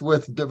tasked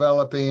with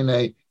developing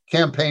a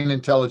campaign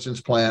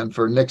intelligence plan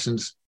for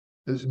Nixon's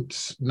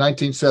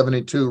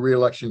 1972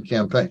 re-election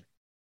campaign.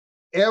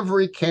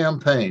 Every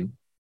campaign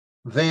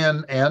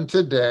then and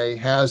today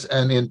has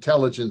an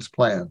intelligence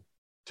plan.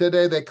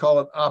 Today they call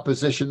it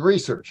opposition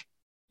research.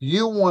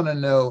 You want to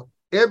know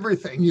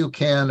everything you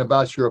can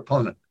about your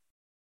opponent,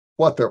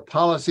 what their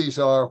policies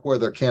are, where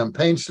their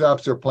campaign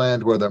stops are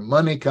planned, where their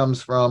money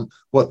comes from,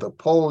 what the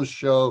polls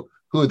show,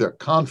 who their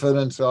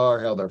confidants are,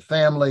 how their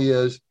family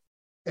is,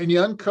 and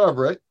you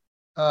uncover it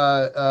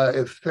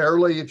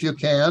fairly if you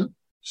can,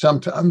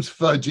 sometimes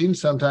fudging,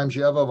 sometimes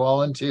you have a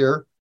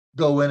volunteer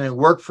go in and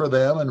work for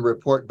them and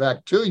report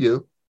back to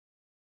you.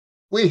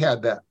 We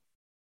had that.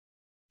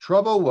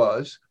 Trouble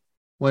was,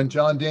 when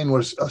John Dean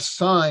was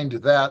assigned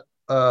that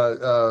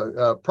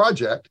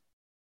project,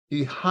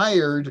 he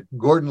hired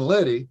Gordon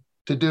Liddy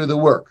to do the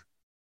work.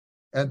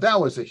 And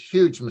that was a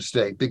huge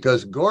mistake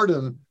because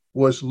Gordon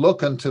was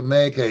looking to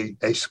make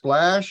a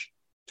splash,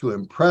 to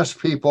impress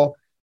people.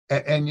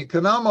 And you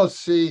can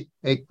almost see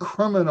a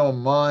criminal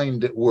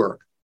mind at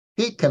work.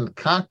 He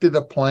concocted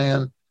a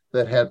plan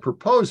that had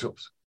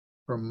proposals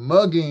for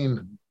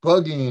mugging,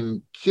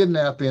 bugging,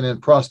 kidnapping, and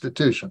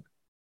prostitution.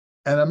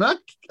 And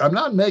I'm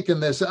not making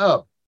this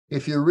up.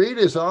 If you read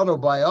his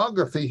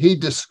autobiography, he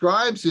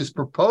describes his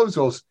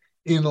proposals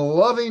in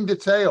loving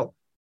detail.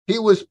 He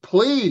was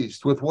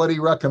pleased with what he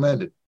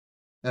recommended.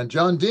 And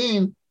John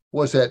Dean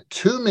was at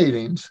 2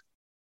 meetings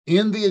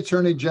in the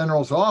Attorney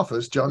General's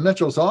office, John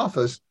Mitchell's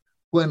office,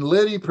 when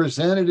Liddy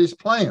presented his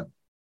plan.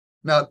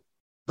 Now,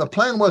 the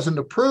plan wasn't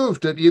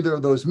approved at either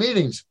of those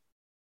meetings,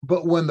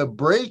 but when the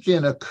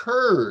break-in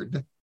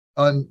occurred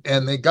and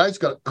the guys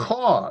got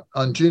caught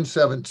on June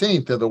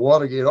 17th at the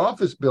Watergate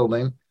office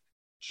building,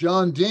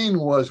 John Dean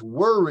was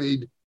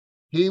worried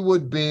he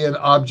would be an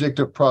object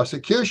of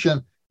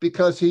prosecution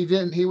because he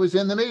was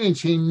in the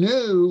meetings. He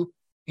knew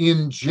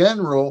in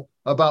general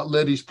about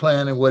Liddy's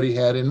plan and what he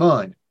had in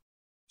mind.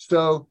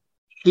 So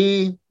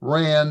he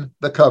ran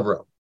the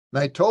cover-up.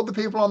 And I told the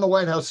people on the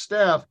White House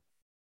staff,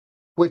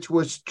 which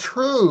was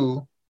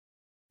true,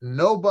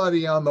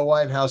 nobody on the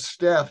White House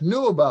staff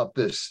knew about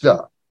this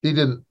stuff. He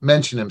didn't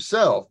mention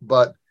himself,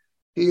 but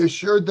he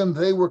assured them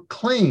they were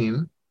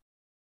clean,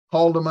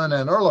 Haldeman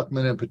and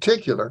Ehrlichman in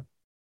particular.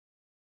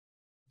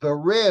 The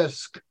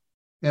risk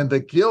and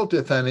the guilt,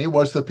 if any,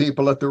 was the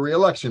people at the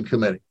re-election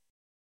committee.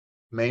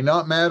 May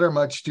not matter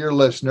much to your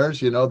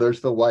listeners. You know,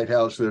 there's the White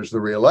House, there's the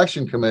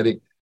re-election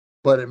committee,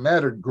 but it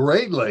mattered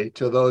greatly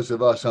to those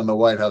of us on the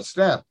White House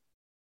staff.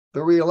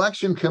 The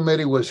re-election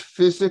committee was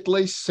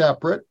physically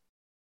separate,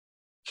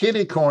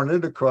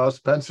 kitty-cornered across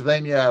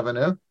Pennsylvania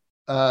Avenue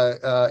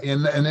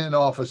in an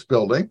office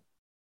building.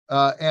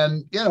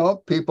 And, you know,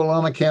 people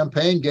on a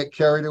campaign get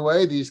carried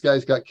away. These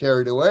guys got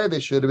carried away. They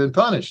should have been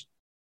punished.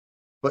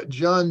 But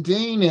John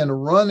Dean, in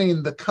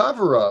running the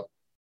cover-up,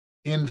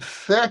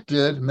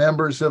 infected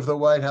members of the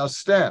White House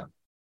staff.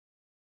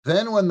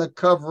 Then when the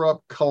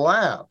cover-up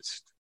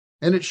collapsed,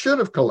 and it should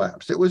have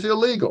collapsed, it was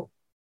illegal,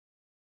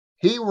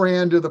 he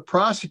ran to the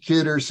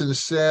prosecutors and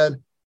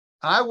said,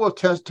 I will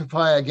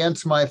testify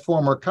against my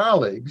former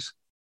colleagues,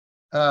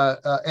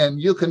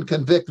 and you can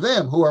convict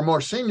them who are more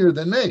senior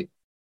than me.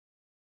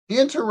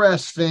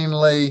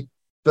 Interestingly,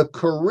 the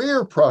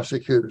career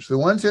prosecutors, the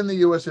ones in the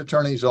U.S.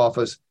 Attorney's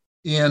Office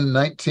in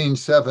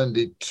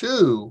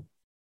 1972,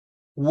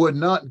 would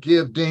not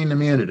give Dean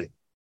immunity.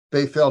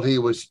 They felt he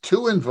was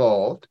too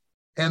involved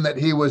and that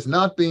he was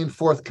not being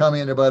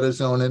forthcoming about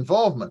his own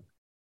involvement.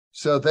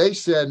 So they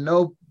said,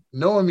 no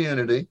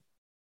immunity,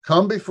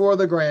 come before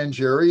the grand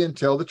jury and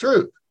tell the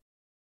truth.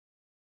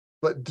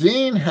 But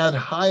Dean had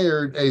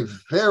hired a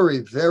very,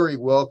 very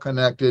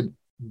well-connected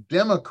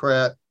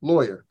Democrat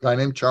lawyer, a guy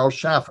named Charles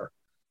Schaffer,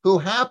 who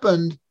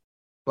happened,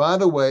 by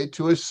the way,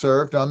 to have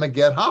served on the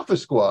Get Hoffa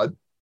squad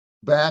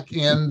back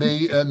in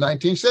the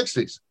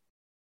 1960s.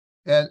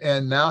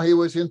 And now he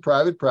was in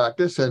private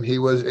practice, and he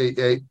was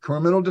a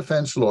criminal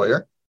defense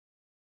lawyer.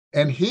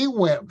 And he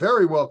went,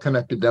 very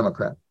well-connected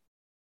Democrat.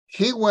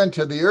 He went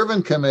to the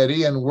Irvin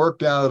Committee and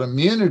worked out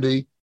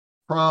immunity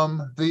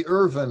from the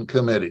Irvin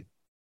Committee.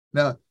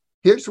 Now,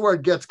 here's where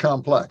it gets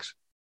complex.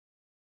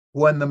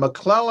 When the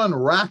McClellan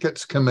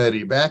Rackets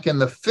Committee back in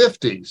the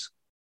 50s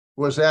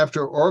was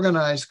after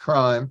organized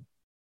crime,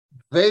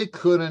 they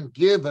couldn't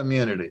give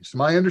immunities.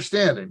 My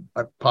understanding,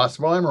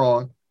 possible I'm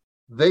wrong,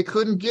 they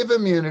couldn't give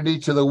immunity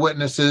to the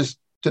witnesses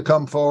to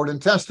come forward and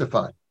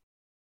testify.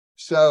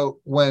 So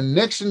when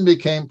Nixon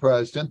became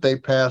president, they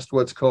passed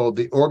what's called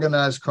the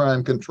Organized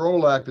Crime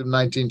Control Act of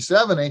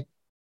 1970,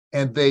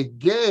 and they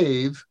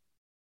gave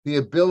the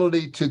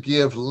ability to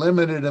give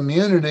limited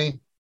immunity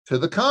to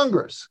the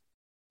Congress,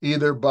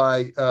 either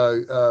by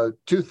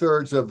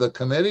 2/3 of the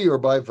committee or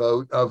by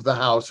vote of the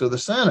House or the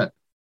Senate.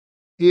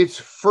 Its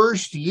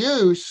first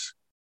use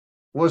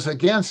was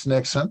against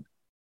Nixon.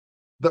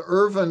 the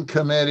Ervin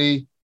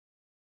Committee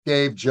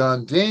gave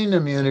John Dean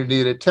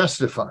immunity to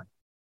testify.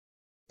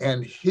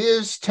 And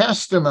his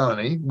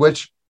testimony,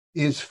 which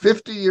is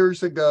 50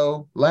 years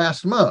ago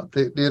last month,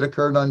 it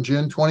occurred on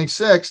June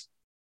 26th,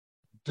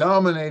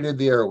 dominated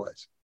the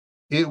airways.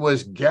 It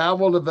was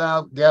gavel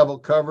to gavel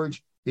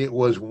coverage. It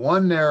was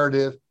one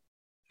narrative.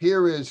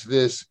 Here is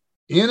this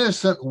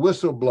innocent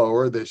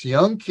whistleblower, this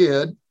young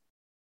kid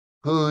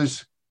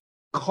who's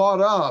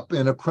caught up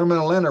in a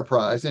criminal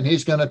enterprise, and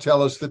he's going to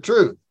tell us the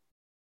truth.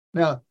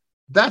 Now,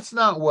 that's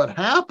not what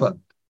happened,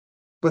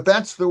 but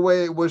that's the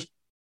way it was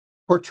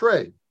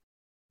portrayed.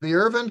 The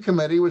Ervin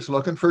Committee was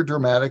looking for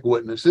dramatic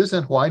witnesses,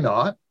 and why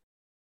not?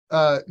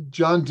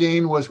 John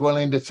Dean was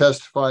willing to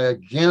testify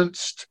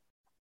against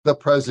the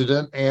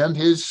president and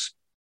his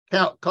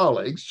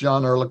colleagues,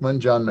 John Ehrlichman,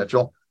 John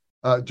Mitchell,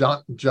 Bob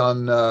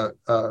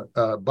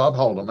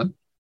Haldeman.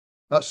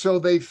 So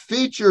they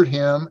featured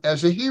him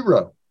as a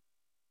hero.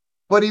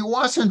 But he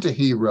wasn't a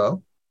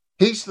hero.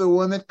 He's the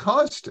one that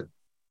caused it.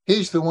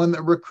 He's the one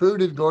that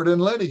recruited Gordon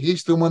Liddy.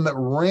 He's the one that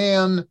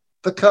ran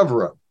the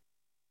cover-up.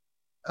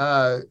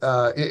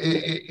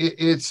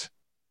 It's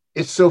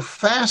so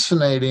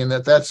fascinating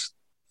that that's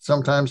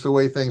sometimes the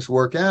way things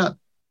work out.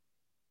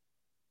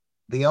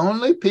 The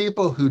only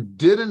people who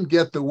didn't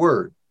get the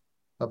word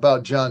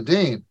about John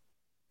Dean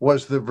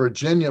was the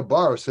Virginia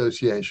Bar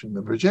Association.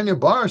 The Virginia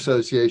Bar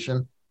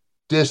Association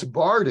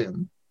disbarred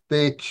him.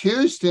 They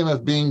accused him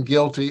of being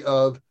guilty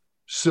of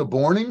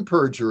suborning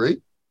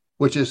perjury,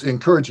 which is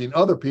encouraging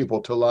other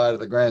people to lie to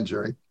the grand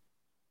jury,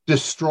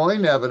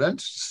 destroying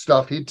evidence,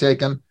 stuff he'd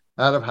taken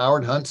out of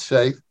Howard Hunt's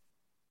safe,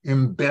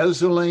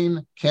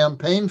 embezzling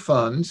campaign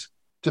funds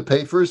to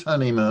pay for his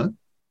honeymoon,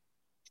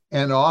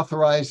 and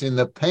authorizing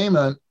the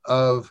payment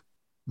of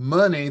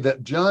money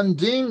that John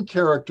Dean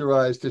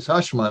characterized as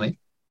hush money.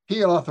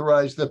 He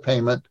authorized the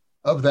payment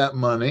of that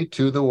money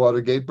to the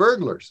Watergate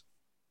burglars.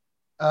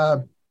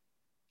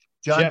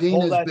 Jeff,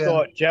 hold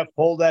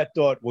that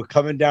thought. We're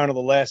coming down to the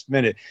last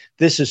minute.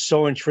 This is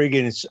so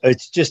intriguing.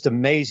 It's just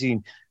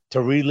amazing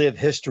to relive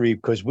history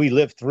because we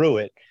lived through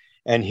it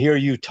and hear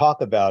you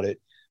talk about it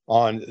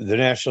on the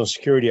National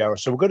Security Hour.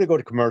 So we're going to go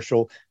to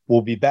commercial.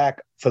 We'll be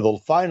back for the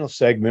final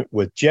segment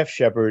with Geoff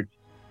Shepard,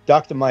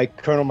 Dr. Mike,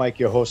 Colonel Mike,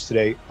 your host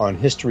today on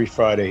History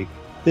Friday.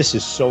 This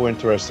is so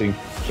interesting.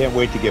 Can't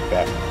wait to get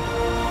back.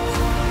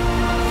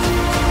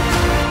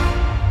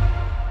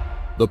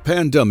 The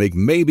pandemic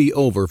may be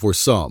over for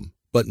some,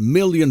 but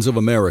millions of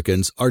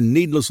Americans are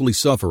needlessly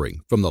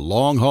suffering from the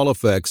long-haul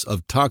effects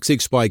of toxic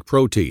spike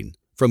protein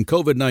from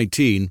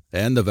COVID-19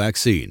 and the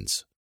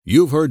vaccines.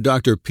 You've heard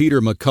Dr.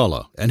 Peter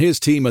McCullough and his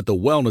team at the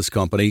Wellness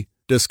Company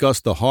discuss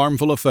the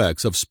harmful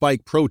effects of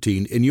spike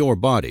protein in your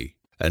body,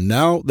 and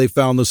now they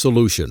found the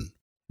solution: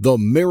 the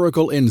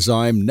miracle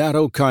enzyme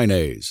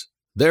nattokinase.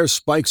 Their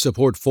spike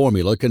support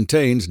formula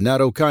contains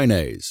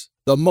nattokinase,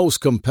 the most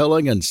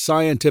compelling and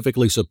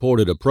scientifically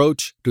supported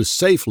approach to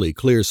safely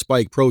clear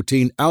spike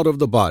protein out of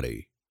the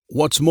body.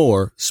 What's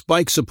more,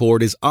 spike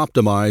support is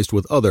optimized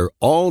with other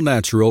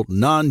all-natural,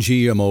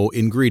 non-GMO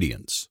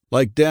ingredients,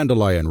 like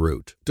dandelion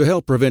root, to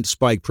help prevent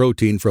spike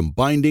protein from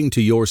binding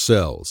to your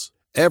cells.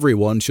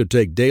 Everyone should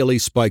take daily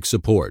spike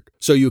support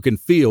so you can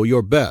feel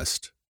your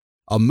best.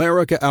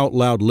 America Out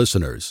Loud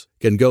listeners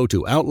can go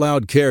to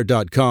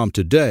OutLoudCare.com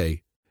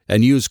today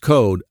and use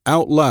code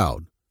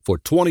OUTLOUD for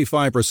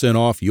 25%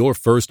 off your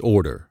first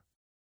order.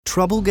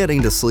 Trouble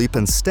getting to sleep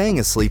and staying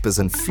asleep is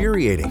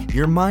infuriating.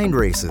 Your mind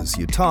races,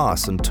 you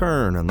toss and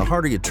turn, and the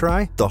harder you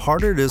try, the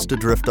harder it is to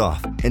drift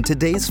off. And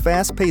today's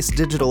fast-paced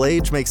digital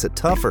age makes it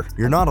tougher.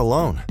 You're not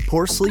alone.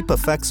 Poor sleep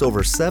affects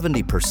over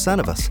 70%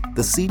 of us.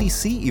 The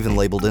CDC even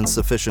labeled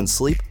insufficient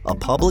sleep a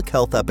public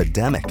health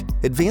epidemic.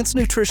 Advanced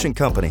nutrition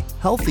company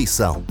Healthy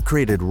Cell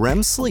created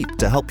REM sleep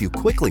to help you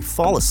quickly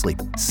fall asleep,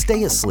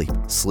 stay asleep,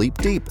 sleep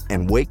deep,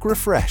 and wake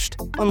refreshed.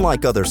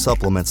 Unlike other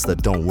supplements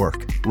that don't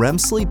work, REM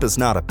sleep is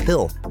not a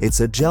pill.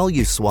 It's a gel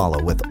you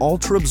swallow with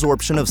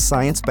ultra-absorption of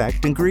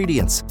science-backed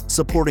ingredients,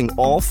 supporting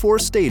all 4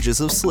 stages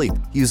of sleep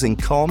using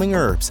calming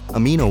herbs,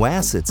 amino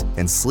acids,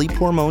 and sleep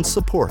hormone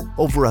support.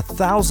 Over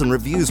 1,000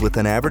 reviews with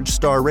an average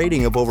star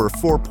rating of over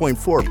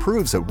 4.4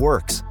 proves it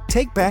works.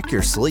 Take back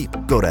your sleep.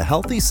 Go to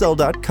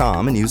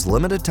HealthyCell.com and use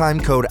limited time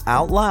code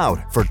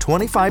OUTLOUD for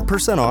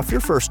 25% off your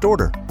first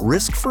order.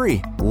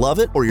 Risk-free. Love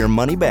it or your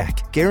money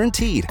back.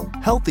 Guaranteed.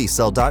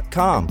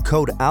 HealthyCell.com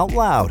code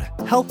OUTLOUD.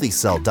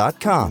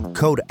 HealthyCell.com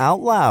code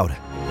OUTLOUD.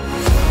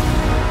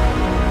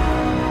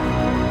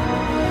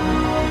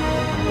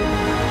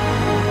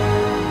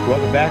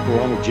 Welcome back.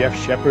 We're on with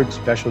Geoff Shepard,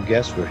 special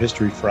guest for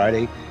History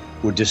Friday.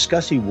 We're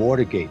discussing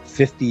Watergate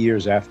 50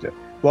 years after.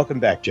 Welcome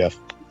back, Geoff.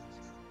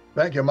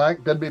 Thank you,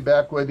 Mike. Good to be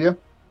back with you.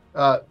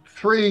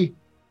 3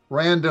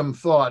 random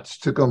thoughts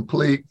to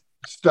complete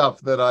stuff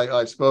that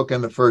I spoke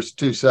in the first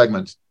 2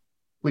 segments.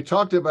 We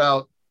talked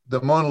about the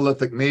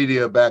monolithic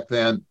media back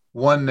then,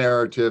 one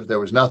narrative,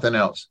 there was nothing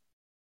else.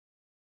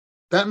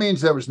 That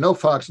means there was no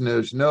Fox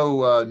News, no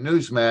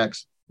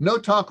Newsmax, no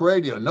talk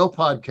radio, no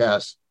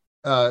podcasts.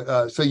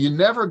 So you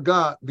never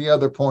got the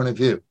other point of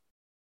view.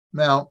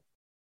 Now,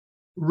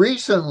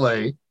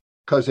 recently,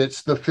 because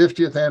it's the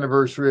 50th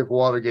anniversary of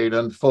Watergate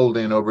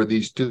unfolding over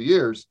these 2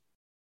 years,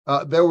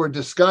 there were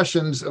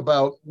discussions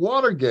about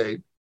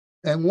Watergate.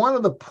 And one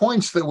of the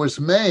points that was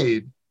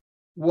made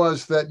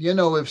was that,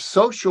 if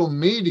social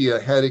media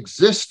had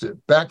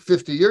existed back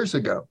 50 years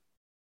ago,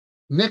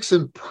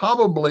 Nixon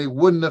probably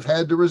wouldn't have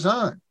had to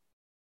resign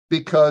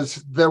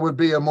because there would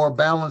be a more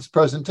balanced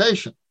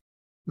presentation.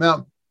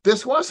 Now,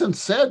 this wasn't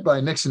said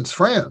by Nixon's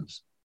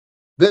friends.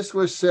 This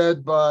was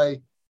said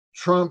by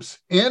Trump's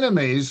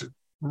enemies,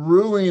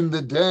 ruining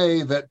the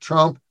day that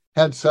Trump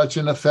had such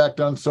an effect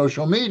on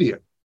social media.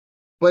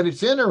 But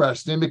it's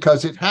interesting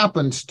because it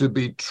happens to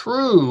be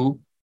true.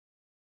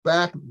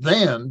 Back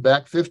then,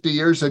 back 50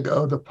 years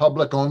ago, the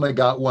public only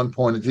got one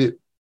point of view.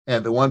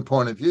 And the one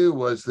point of view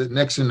was that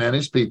Nixon and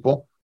his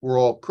people were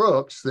all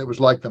crooks. It was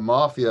like the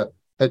mafia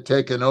had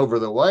taken over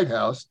the White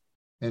House,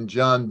 and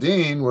John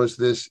Dean was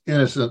this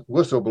innocent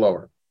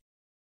whistleblower.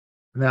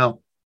 Now,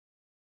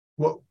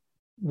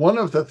 one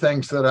of the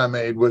things that I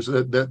made was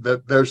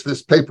that there's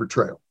this paper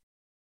trail.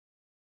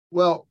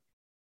 Well,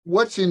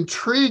 what's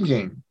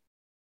intriguing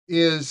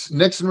is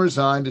Nixon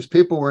resigned, his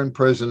people were in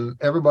prison.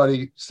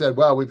 Everybody said,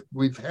 well,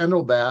 we've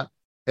handled that.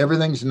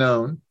 Everything's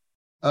known.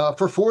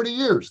 For 40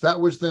 years, that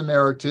was the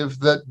narrative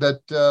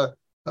that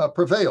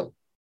prevailed.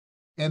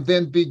 And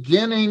then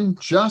beginning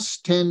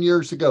just 10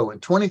 years ago, in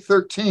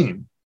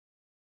 2013,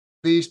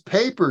 these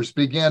papers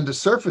began to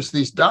surface,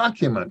 these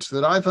documents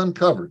that I've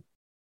uncovered,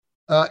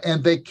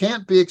 and they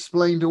can't be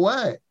explained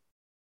away.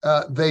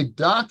 They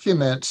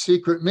document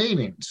secret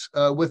meetings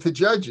with the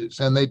judges,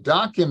 and they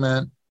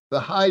document the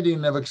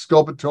hiding of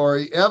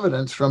exculpatory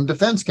evidence from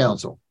defense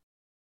counsel.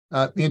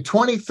 In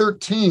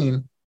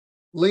 2013,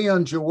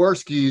 Leon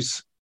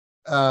Jaworski's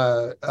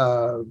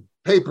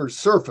papers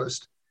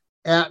surfaced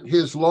at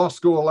his law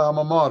school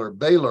alma mater,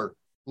 Baylor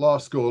Law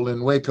School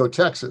in Waco,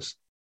 Texas.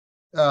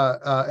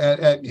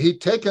 And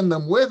he'd taken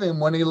them with him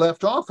when he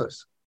left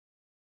office.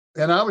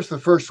 And I was the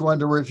first one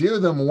to review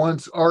them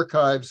once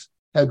archives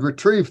had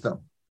retrieved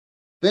them.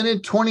 Then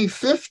in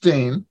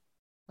 2015,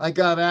 I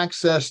got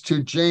access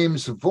to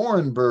James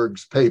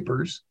Vorenberg's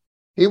papers.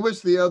 He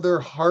was the other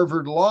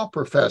Harvard law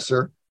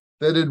professor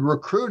that had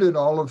recruited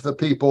all of the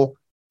people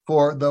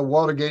for the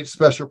Watergate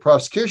Special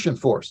Prosecution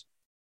Force.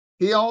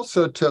 He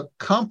also took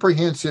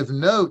comprehensive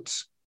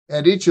notes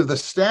at each of the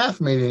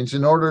staff meetings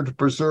in order to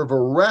preserve a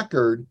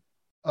record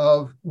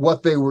of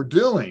what they were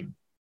doing.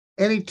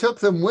 And he took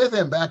them with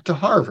him back to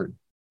Harvard.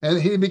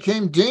 And he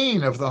became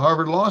dean of the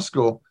Harvard Law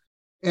School.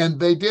 And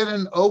they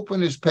didn't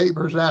open his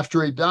papers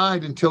after he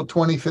died until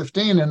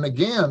 2015. And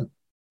again,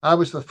 I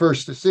was the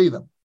first to see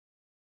them.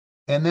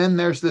 And then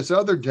there's this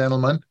other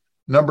gentleman,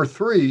 number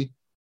 3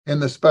 in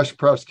the Special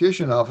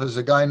Prosecution Office,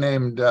 a guy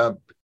named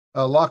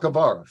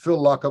Lacavara,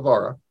 Phil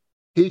Lacavara.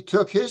 He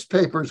took his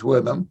papers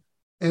with him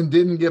and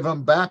didn't give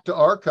them back to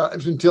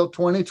archives until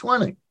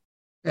 2020.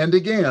 And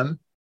again,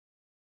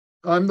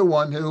 I'm the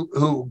one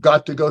who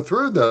got to go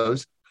through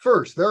those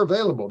first. They're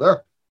available.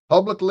 They're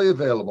publicly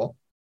available.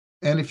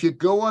 And if you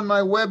go on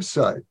my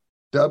website,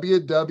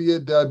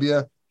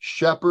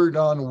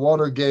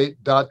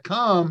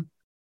 www.shepardonwatergate.com,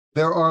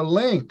 there are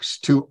links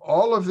to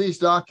all of these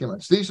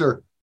documents. These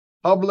are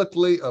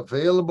publicly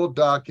available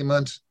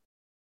documents.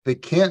 They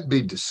can't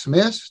be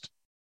dismissed.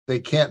 They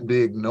can't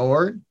be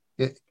ignored.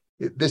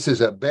 This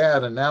is a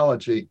bad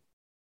analogy,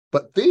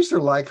 but these are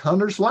like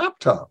Hunter's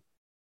laptop.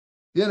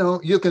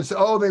 You can say,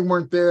 oh, they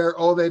weren't there.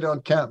 Oh, they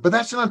don't count. But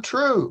that's not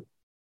true.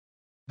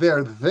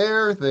 They're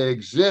there, they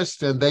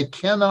exist, and they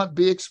cannot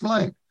be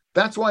explained.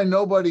 That's why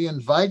nobody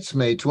invites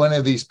me to any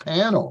of these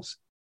panels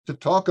to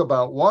talk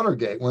about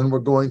Watergate when we're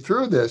going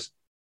through this,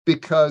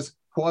 because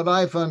what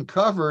I've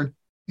uncovered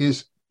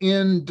is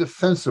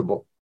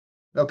indefensible.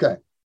 Okay,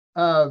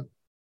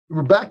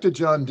 we're back to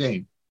John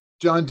Dean.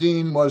 John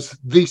Dean was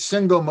the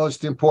single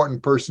most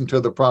important person to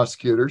the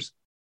prosecutors,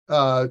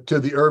 to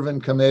the Irvin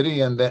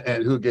Committee, and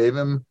who gave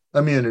him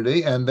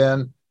immunity, and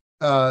then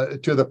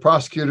to the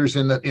prosecutors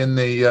in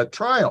the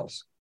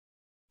trials.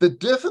 The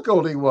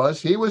difficulty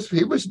was he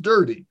was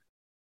dirty,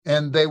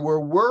 and they were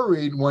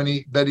worried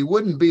that he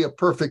wouldn't be a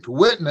perfect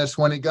witness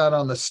when he got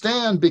on the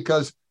stand,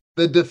 because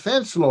the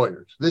defense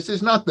lawyers, this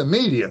is not the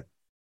media,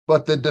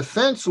 but the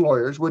defense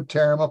lawyers would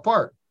tear him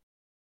apart.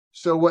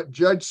 So what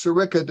Judge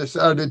Sirica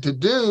decided to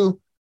do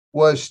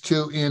was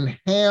to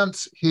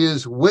enhance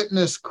his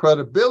witness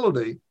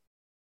credibility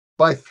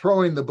by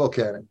throwing the book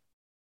at him.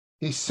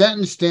 He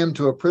sentenced him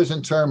to a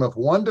prison term of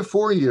 1 to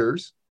 4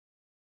 years,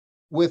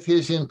 with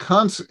his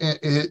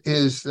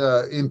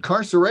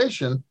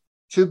incarceration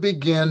to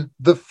begin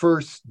the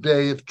first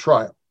day of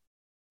trial.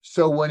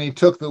 So when he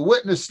took the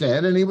witness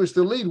stand, and he was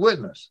the lead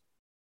witness,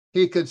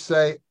 he could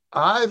say,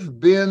 I've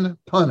been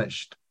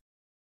punished.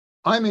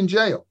 I'm in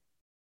jail.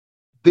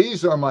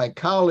 These are my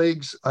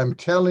colleagues. I'm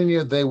telling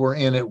you, they were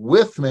in it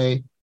with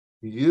me.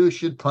 You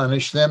should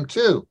punish them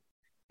too.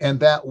 And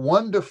that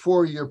 1 to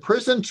 4 year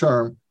prison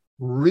term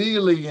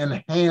really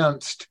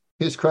enhanced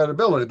his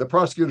credibility. The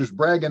prosecutors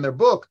brag in their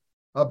book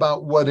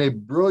about what a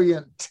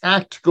brilliant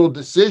tactical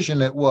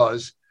decision it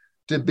was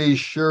to be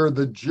sure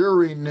the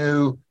jury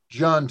knew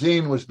John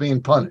Dean was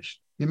being punished.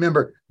 You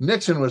remember,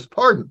 Nixon was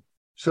pardoned.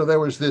 So there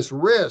was this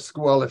risk.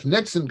 Well, if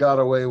Nixon got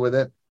away with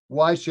it,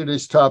 why should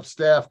his top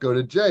staff go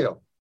to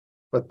jail?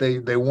 But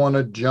they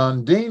wanted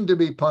John Dean to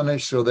be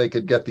punished so they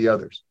could get the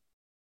others.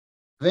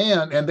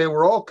 And they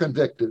were all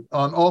convicted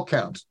on all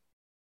counts.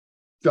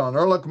 John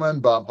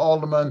Ehrlichman, Bob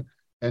Haldeman,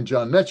 and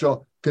John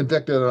Mitchell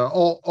convicted on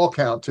all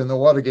counts in the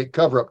Watergate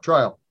cover-up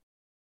trial.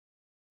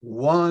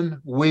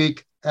 1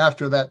 week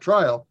after that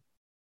trial,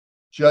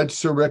 Judge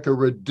Sirica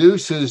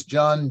reduces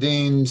John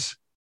Dean's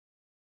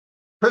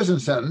prison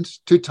sentence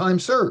to time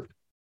served.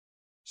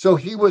 So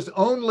he was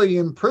only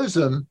in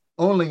prison,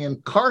 only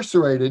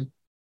incarcerated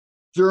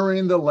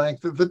during the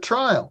length of the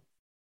trial.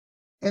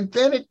 And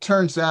then it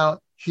turns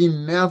out he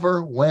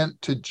never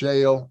went to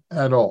jail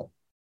at all.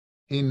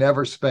 He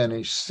never spent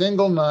a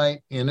single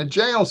night in a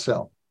jail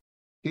cell.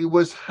 He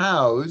was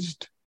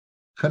housed,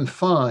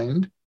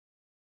 confined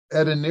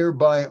at a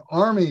nearby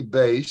Army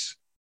base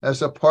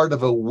as a part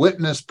of a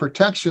witness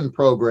protection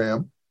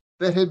program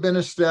that had been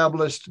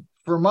established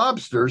for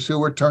mobsters who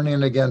were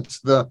turning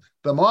against the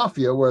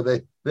mafia, where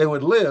they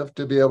would live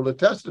to be able to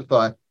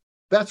testify.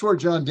 That's where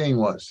John Dean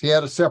was. He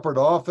had a separate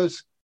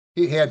office.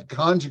 He had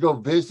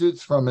conjugal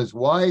visits from his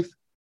wife.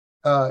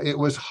 It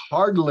was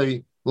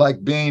hardly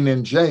like being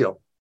in jail.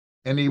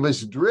 And he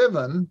was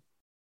driven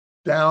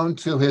down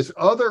to his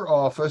other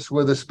office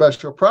with the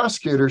special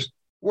prosecutors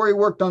where he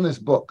worked on his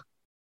book.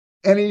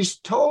 And he's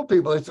told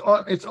people, it's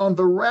on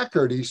the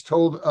record, he's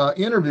told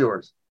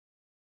interviewers,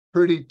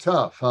 pretty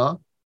tough, huh?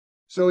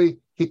 So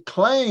he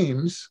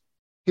claims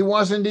he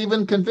wasn't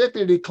even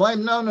convicted. He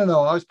claimed, no,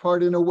 I was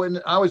put in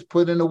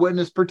a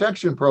witness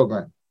protection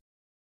program.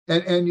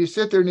 And you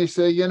sit there and you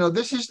say,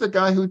 this is the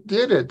guy who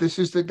did it. This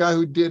is the guy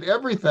who did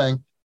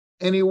everything.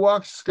 And he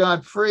walks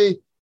scot-free.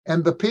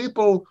 And the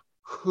people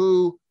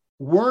who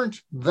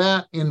weren't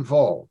that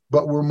involved,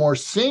 but were more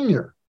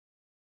senior,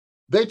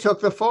 they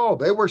took the fall.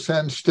 They were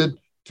sentenced to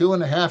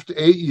 2.5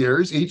 to 8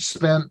 years. Each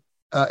spent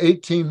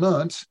 18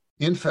 months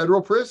in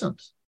federal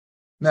prisons.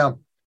 Now,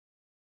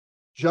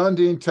 John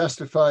Dean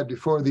testified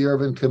before the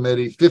Irvin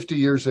Committee 50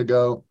 years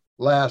ago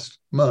last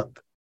month.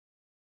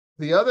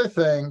 The other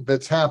thing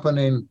that's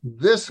happening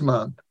this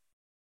month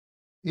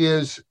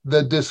is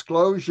the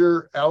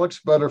disclosure.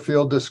 Alex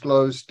Butterfield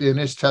disclosed in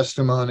his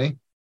testimony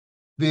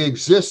the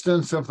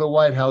existence of the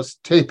White House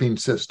taping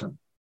system.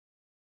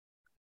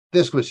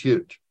 This was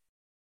huge.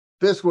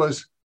 This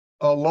was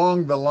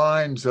along the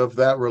lines of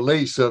that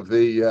release of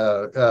the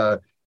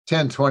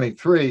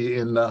 1023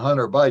 in the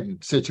Hunter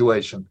Biden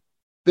situation.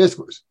 This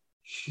was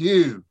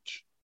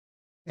huge.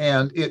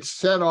 And it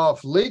set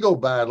off legal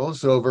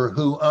battles over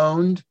who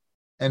owned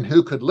and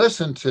who could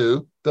listen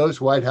to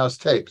those White House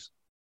tapes.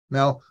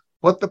 Now,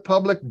 what the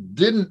public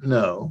didn't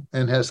know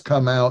and has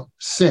come out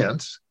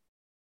since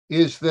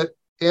is that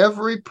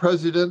every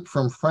president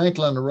from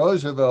Franklin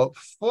Roosevelt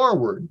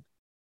forward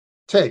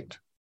taped.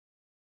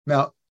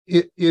 Now,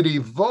 it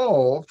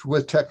evolved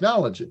with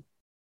technology.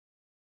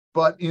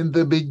 But in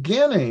the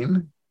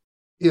beginning,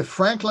 if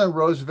Franklin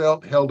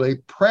Roosevelt held a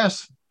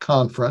press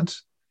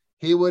conference,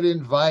 he would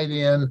invite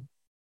in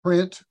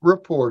print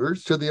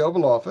reporters to the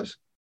Oval Office.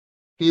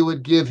 He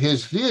would give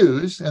his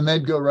views, and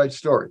they'd go write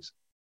stories.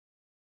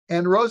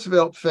 And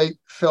Roosevelt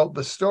felt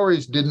the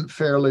stories didn't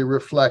fairly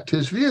reflect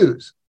his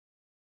views.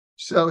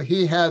 So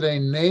he had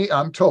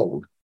I'm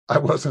told, I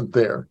wasn't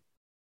there,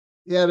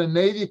 he had a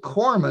Navy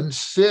corpsman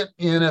sit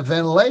in a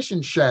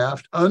ventilation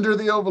shaft under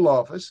the Oval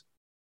Office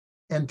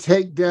and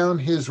take down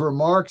his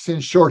remarks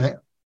in shorthand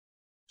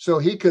so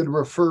he could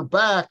refer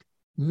back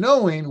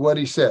knowing what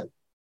he said.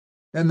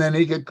 And then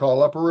he could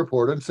call up a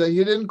reporter and say,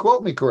 you didn't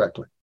quote me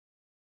correctly.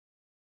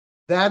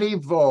 That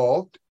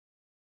evolved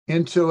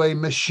into a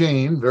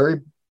machine, very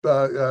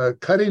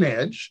cutting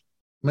edge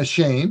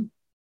machine,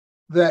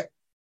 that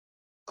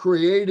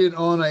created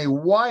on a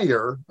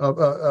wire,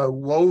 a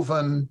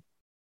woven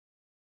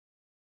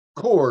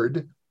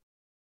cord,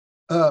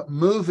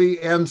 movie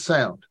and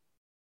sound.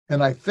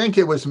 And I think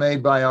it was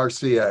made by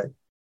RCA.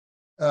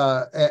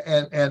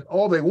 And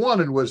all they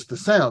wanted was the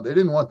sound. They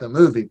didn't want the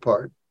movie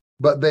part,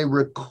 but they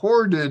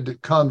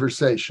recorded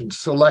conversations,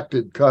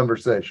 selected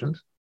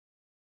conversations.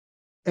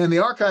 And the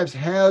archives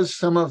has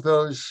some of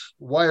those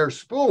wire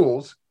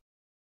spools.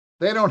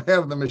 They don't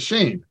have the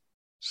machine,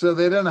 so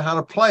they don't know how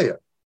to play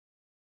it.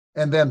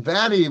 And then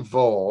that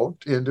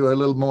evolved into a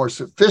little more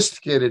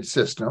sophisticated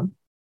system.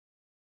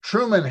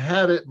 Truman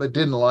had it, but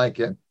didn't like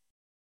it.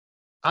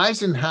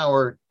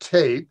 Eisenhower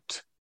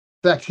taped.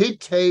 In fact, he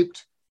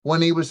taped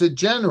when he was a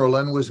general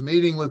and was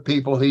meeting with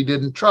people he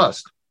didn't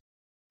trust.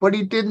 But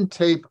he didn't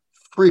tape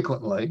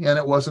frequently, and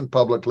it wasn't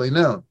publicly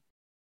known.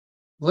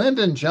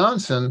 Lyndon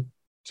Johnson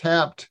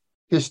tapped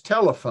his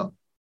telephone,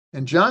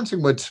 and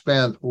Johnson would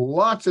spend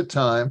lots of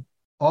time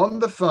on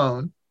the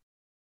phone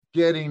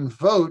getting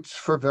votes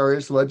for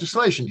various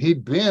legislation.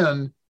 He'd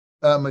been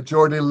a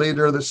majority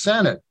leader of the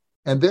Senate,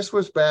 and this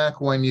was back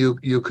when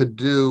you could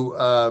do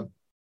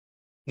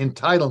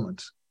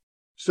entitlements.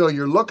 So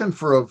you're looking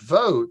for a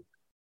vote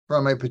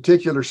from a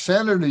particular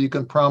senator, you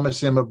can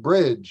promise him a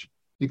bridge.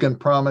 You can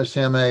promise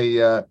him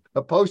a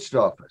post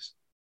office.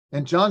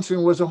 And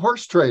Johnson was a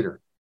horse trader.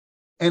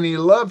 And he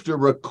loved to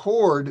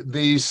record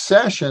these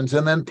sessions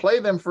and then play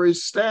them for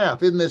his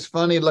staff. Isn't this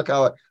funny? Look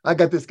how I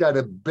got this guy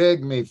to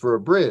beg me for a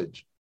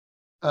bridge.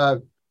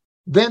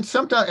 Then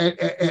sometimes,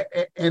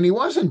 and he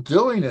wasn't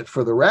doing it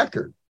for the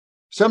record.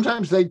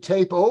 Sometimes they'd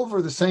tape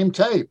over the same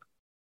tape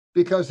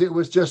because it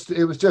was just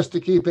to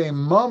keep a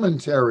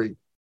momentary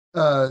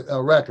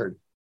record.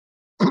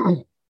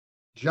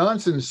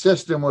 Johnson's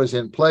system was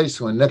in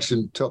place when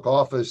Nixon took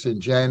office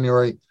in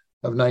January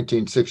of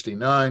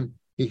 1969.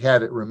 He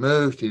had it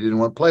removed. He didn't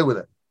want to play with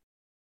it.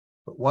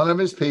 But one of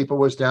his people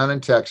was down in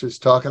Texas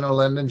talking to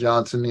Lyndon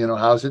Johnson,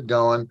 how's it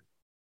going?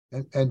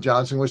 And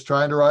Johnson was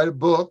trying to write a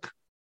book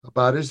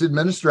about his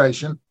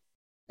administration.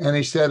 And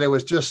he said it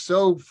was just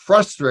so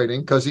frustrating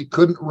because he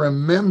couldn't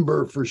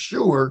remember for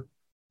sure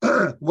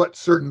what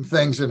certain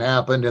things had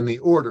happened in the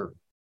order.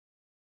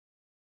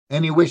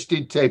 And he wished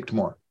he'd taped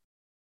more.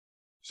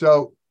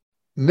 So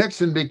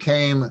Nixon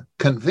became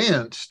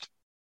convinced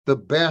the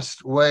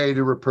best way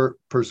to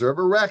preserve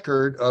a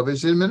record of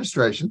his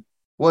administration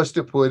was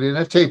to put in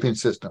a taping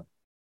system.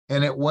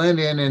 And it went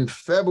in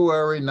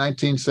February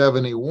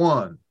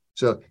 1971.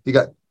 So he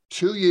got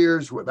 2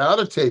 years without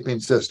a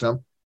taping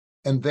system,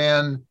 and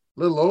then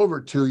a little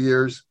over 2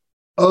 years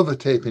of a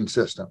taping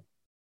system.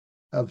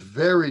 A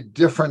very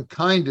different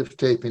kind of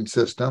taping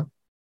system.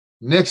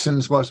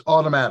 Nixon's was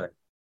automatic.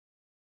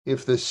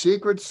 If the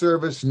Secret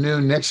Service knew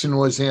Nixon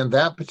was in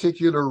that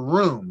particular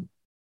room,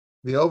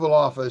 the Oval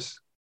Office,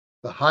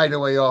 the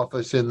hideaway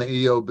office in the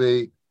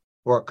EOB,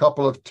 or a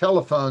couple of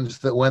telephones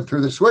that went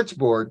through the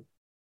switchboard,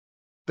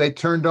 they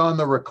turned on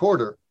the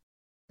recorder,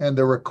 and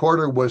the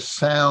recorder was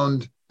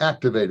sound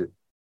activated.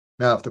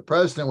 Now, if the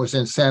president was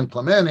in San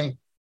Clemente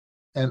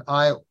and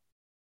I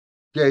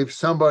gave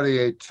somebody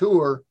a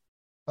tour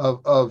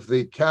of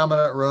the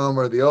cabinet room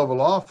or the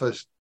Oval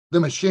Office, the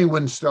machine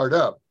wouldn't start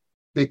up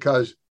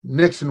because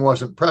Nixon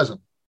wasn't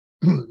present.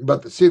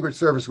 But the Secret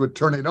Service would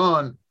turn it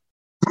on,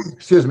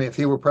 if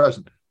he were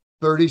present.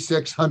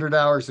 3,600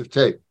 hours of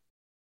tape.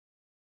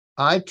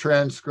 I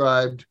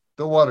transcribed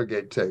the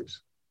Watergate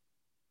tapes.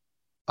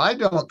 I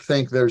don't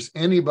think there's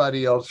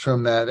anybody else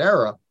from that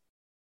era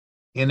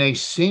in a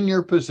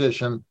senior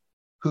position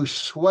who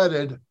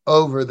sweated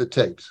over the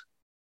tapes.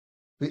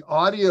 The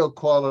audio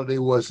quality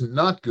was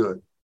not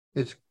good.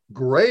 It's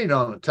great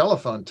on a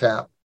telephone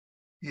tap.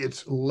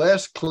 It's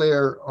less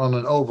clear on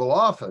an Oval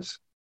Office.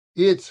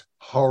 It's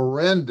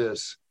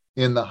horrendous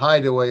in the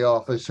hideaway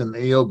office in the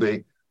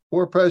EOB,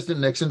 where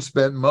President Nixon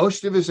spent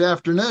most of his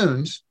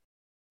afternoons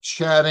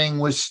chatting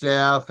with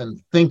staff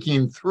and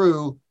thinking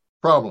through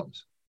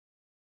problems.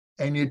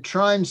 And you're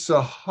trying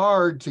so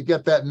hard to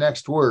get that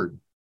next word,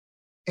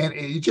 and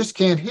you just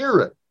can't hear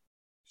it.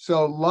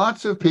 So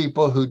lots of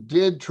people who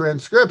did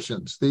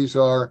transcriptions, these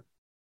are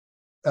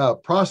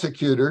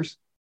prosecutors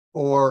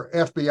or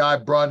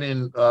FBI brought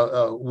in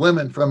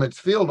women from its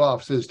field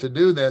offices to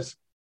do this,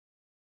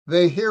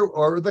 they hear,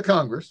 or the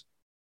Congress,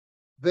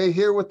 they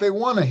hear what they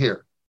want to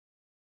hear.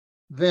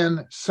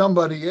 Then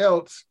somebody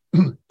else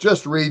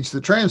just reads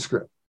the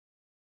transcript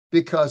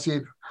because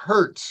it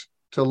hurts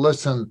to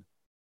listen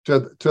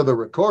to the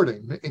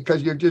recording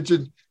because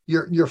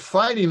you're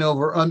fighting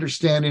over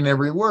understanding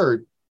every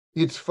word.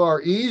 It's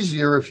far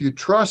easier if you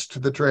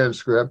trust the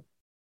transcript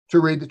to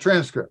read the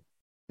transcript.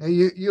 And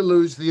you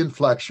lose the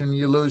inflection,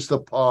 you lose the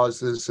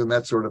pauses and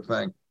that sort of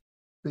thing.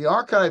 The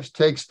archives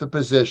takes the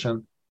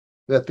position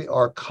that the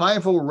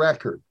archival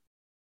record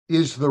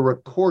is the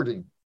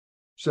recording.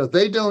 So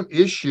they don't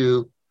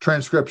issue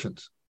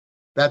transcriptions.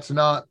 That's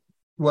not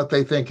what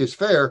they think is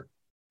fair.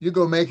 You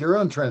go make your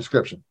own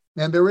transcription.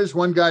 And there is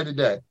one guy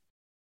today,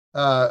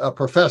 a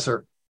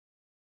professor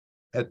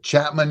at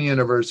Chapman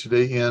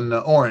University in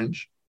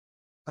Orange,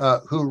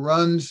 who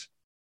runs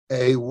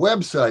a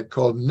website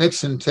called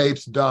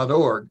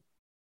nixontapes.org,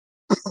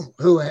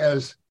 who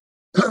has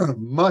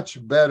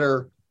much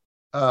better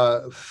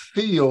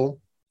feel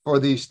for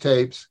these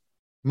tapes,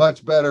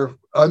 much better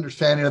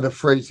understanding of the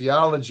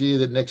phraseology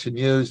that Nixon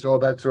used, all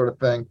that sort of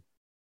thing.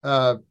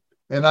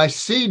 And I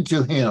cede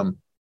to him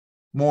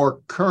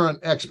more current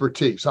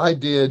expertise. I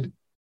did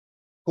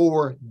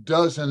 4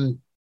 dozen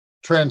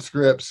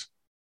transcripts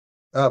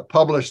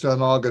published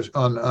on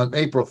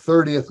April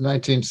 30th,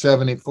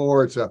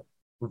 1974. It's a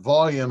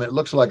volume. It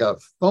looks like a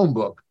phone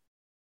book,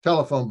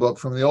 telephone book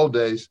from the old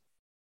days,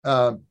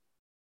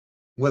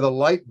 with a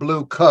light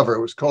blue cover.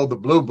 It was called the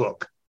Blue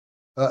Book,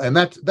 and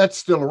that's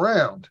still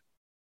around.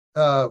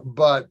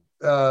 But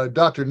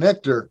Dr.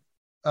 Nectar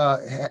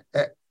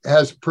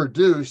has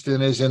produced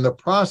and is in the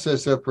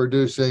process of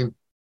producing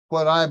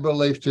what I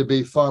believe to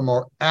be far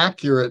more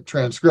accurate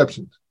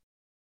transcriptions,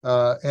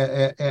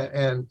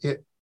 and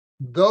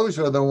those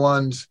are the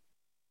ones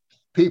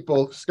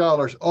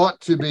scholars ought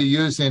to be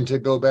using to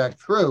go back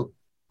through.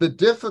 The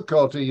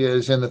difficulty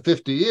is in the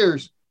 50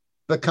 years,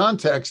 the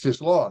context is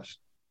lost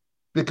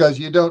because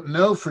you don't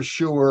know for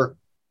sure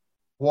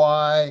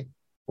why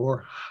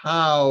or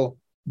how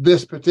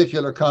this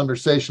particular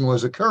conversation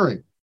was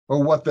occurring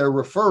or what they're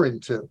referring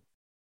to.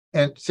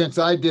 And since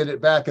I did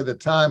it back at the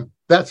time,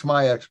 that's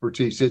my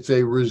expertise. It's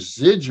a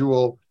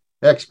residual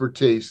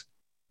expertise.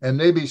 And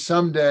maybe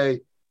someday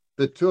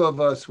the two of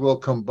us will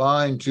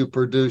combine to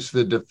produce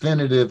the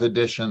definitive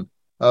edition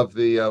of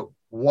the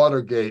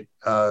Watergate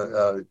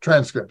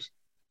transcripts.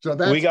 So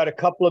that's... We got a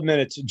couple of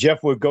minutes. Geoff,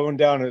 we're going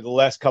down to the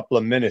last couple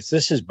of minutes.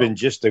 This has been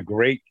just a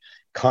great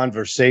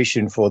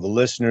conversation for the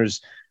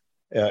listeners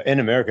in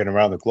America and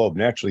around the globe,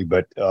 naturally,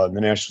 but the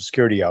National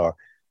Security Hour.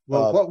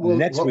 Well,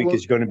 next week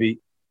is going to be,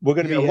 we're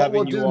going to be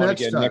having you on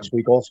again next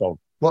week also.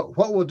 What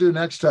we'll do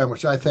next time,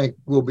 which I think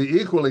will be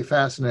equally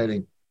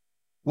fascinating,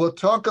 we'll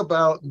talk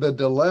about the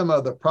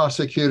dilemma the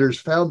prosecutors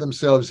found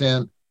themselves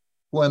in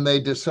when they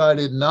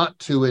decided not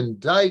to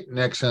indict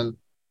Nixon,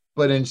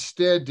 but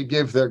instead to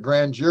give their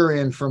grand jury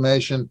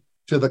information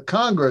to the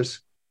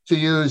Congress to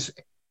use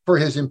for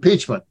his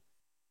impeachment.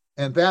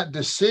 And that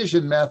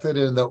decision method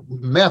and the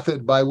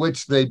method by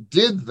which they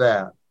did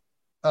that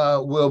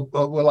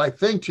will, I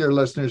think, to your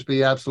listeners,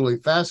 be absolutely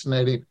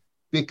fascinating,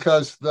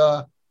 because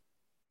the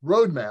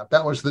roadmap,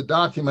 that was the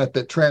document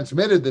that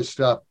transmitted this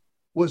stuff,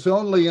 was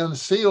only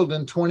unsealed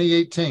in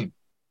 2018.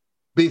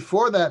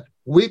 Before that,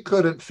 we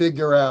couldn't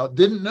figure out,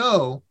 didn't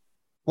know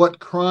what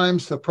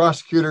crimes the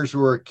prosecutors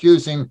were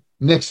accusing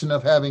Nixon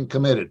of having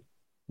committed.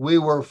 We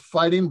were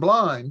fighting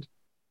blind.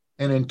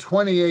 And in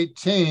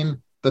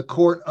 2018, the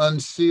court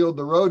unsealed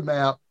the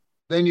roadmap.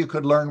 Then you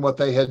could learn what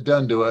they had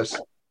done to us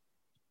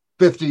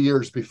 50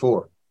 years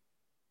before.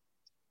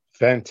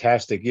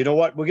 Fantastic. You know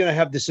what? We're going to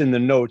have this in the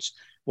notes.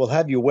 We'll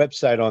have your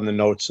website on the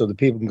notes so that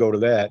people can go to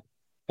that,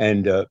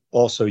 and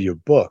also your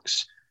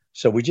books.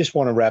 So we just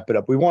want to wrap it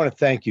up. We want to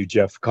thank you,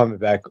 Geoff, for coming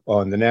back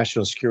on the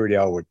National Security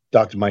Hour with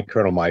Dr. Mike,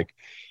 Colonel Mike.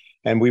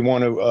 And we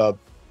want to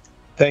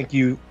thank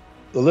you,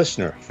 the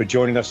listener, for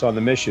joining us on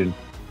the mission.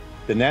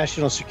 The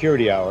National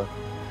Security Hour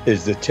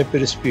is the tip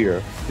of the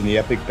spear in the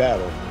epic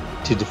battle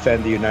to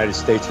defend the United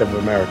States of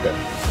America.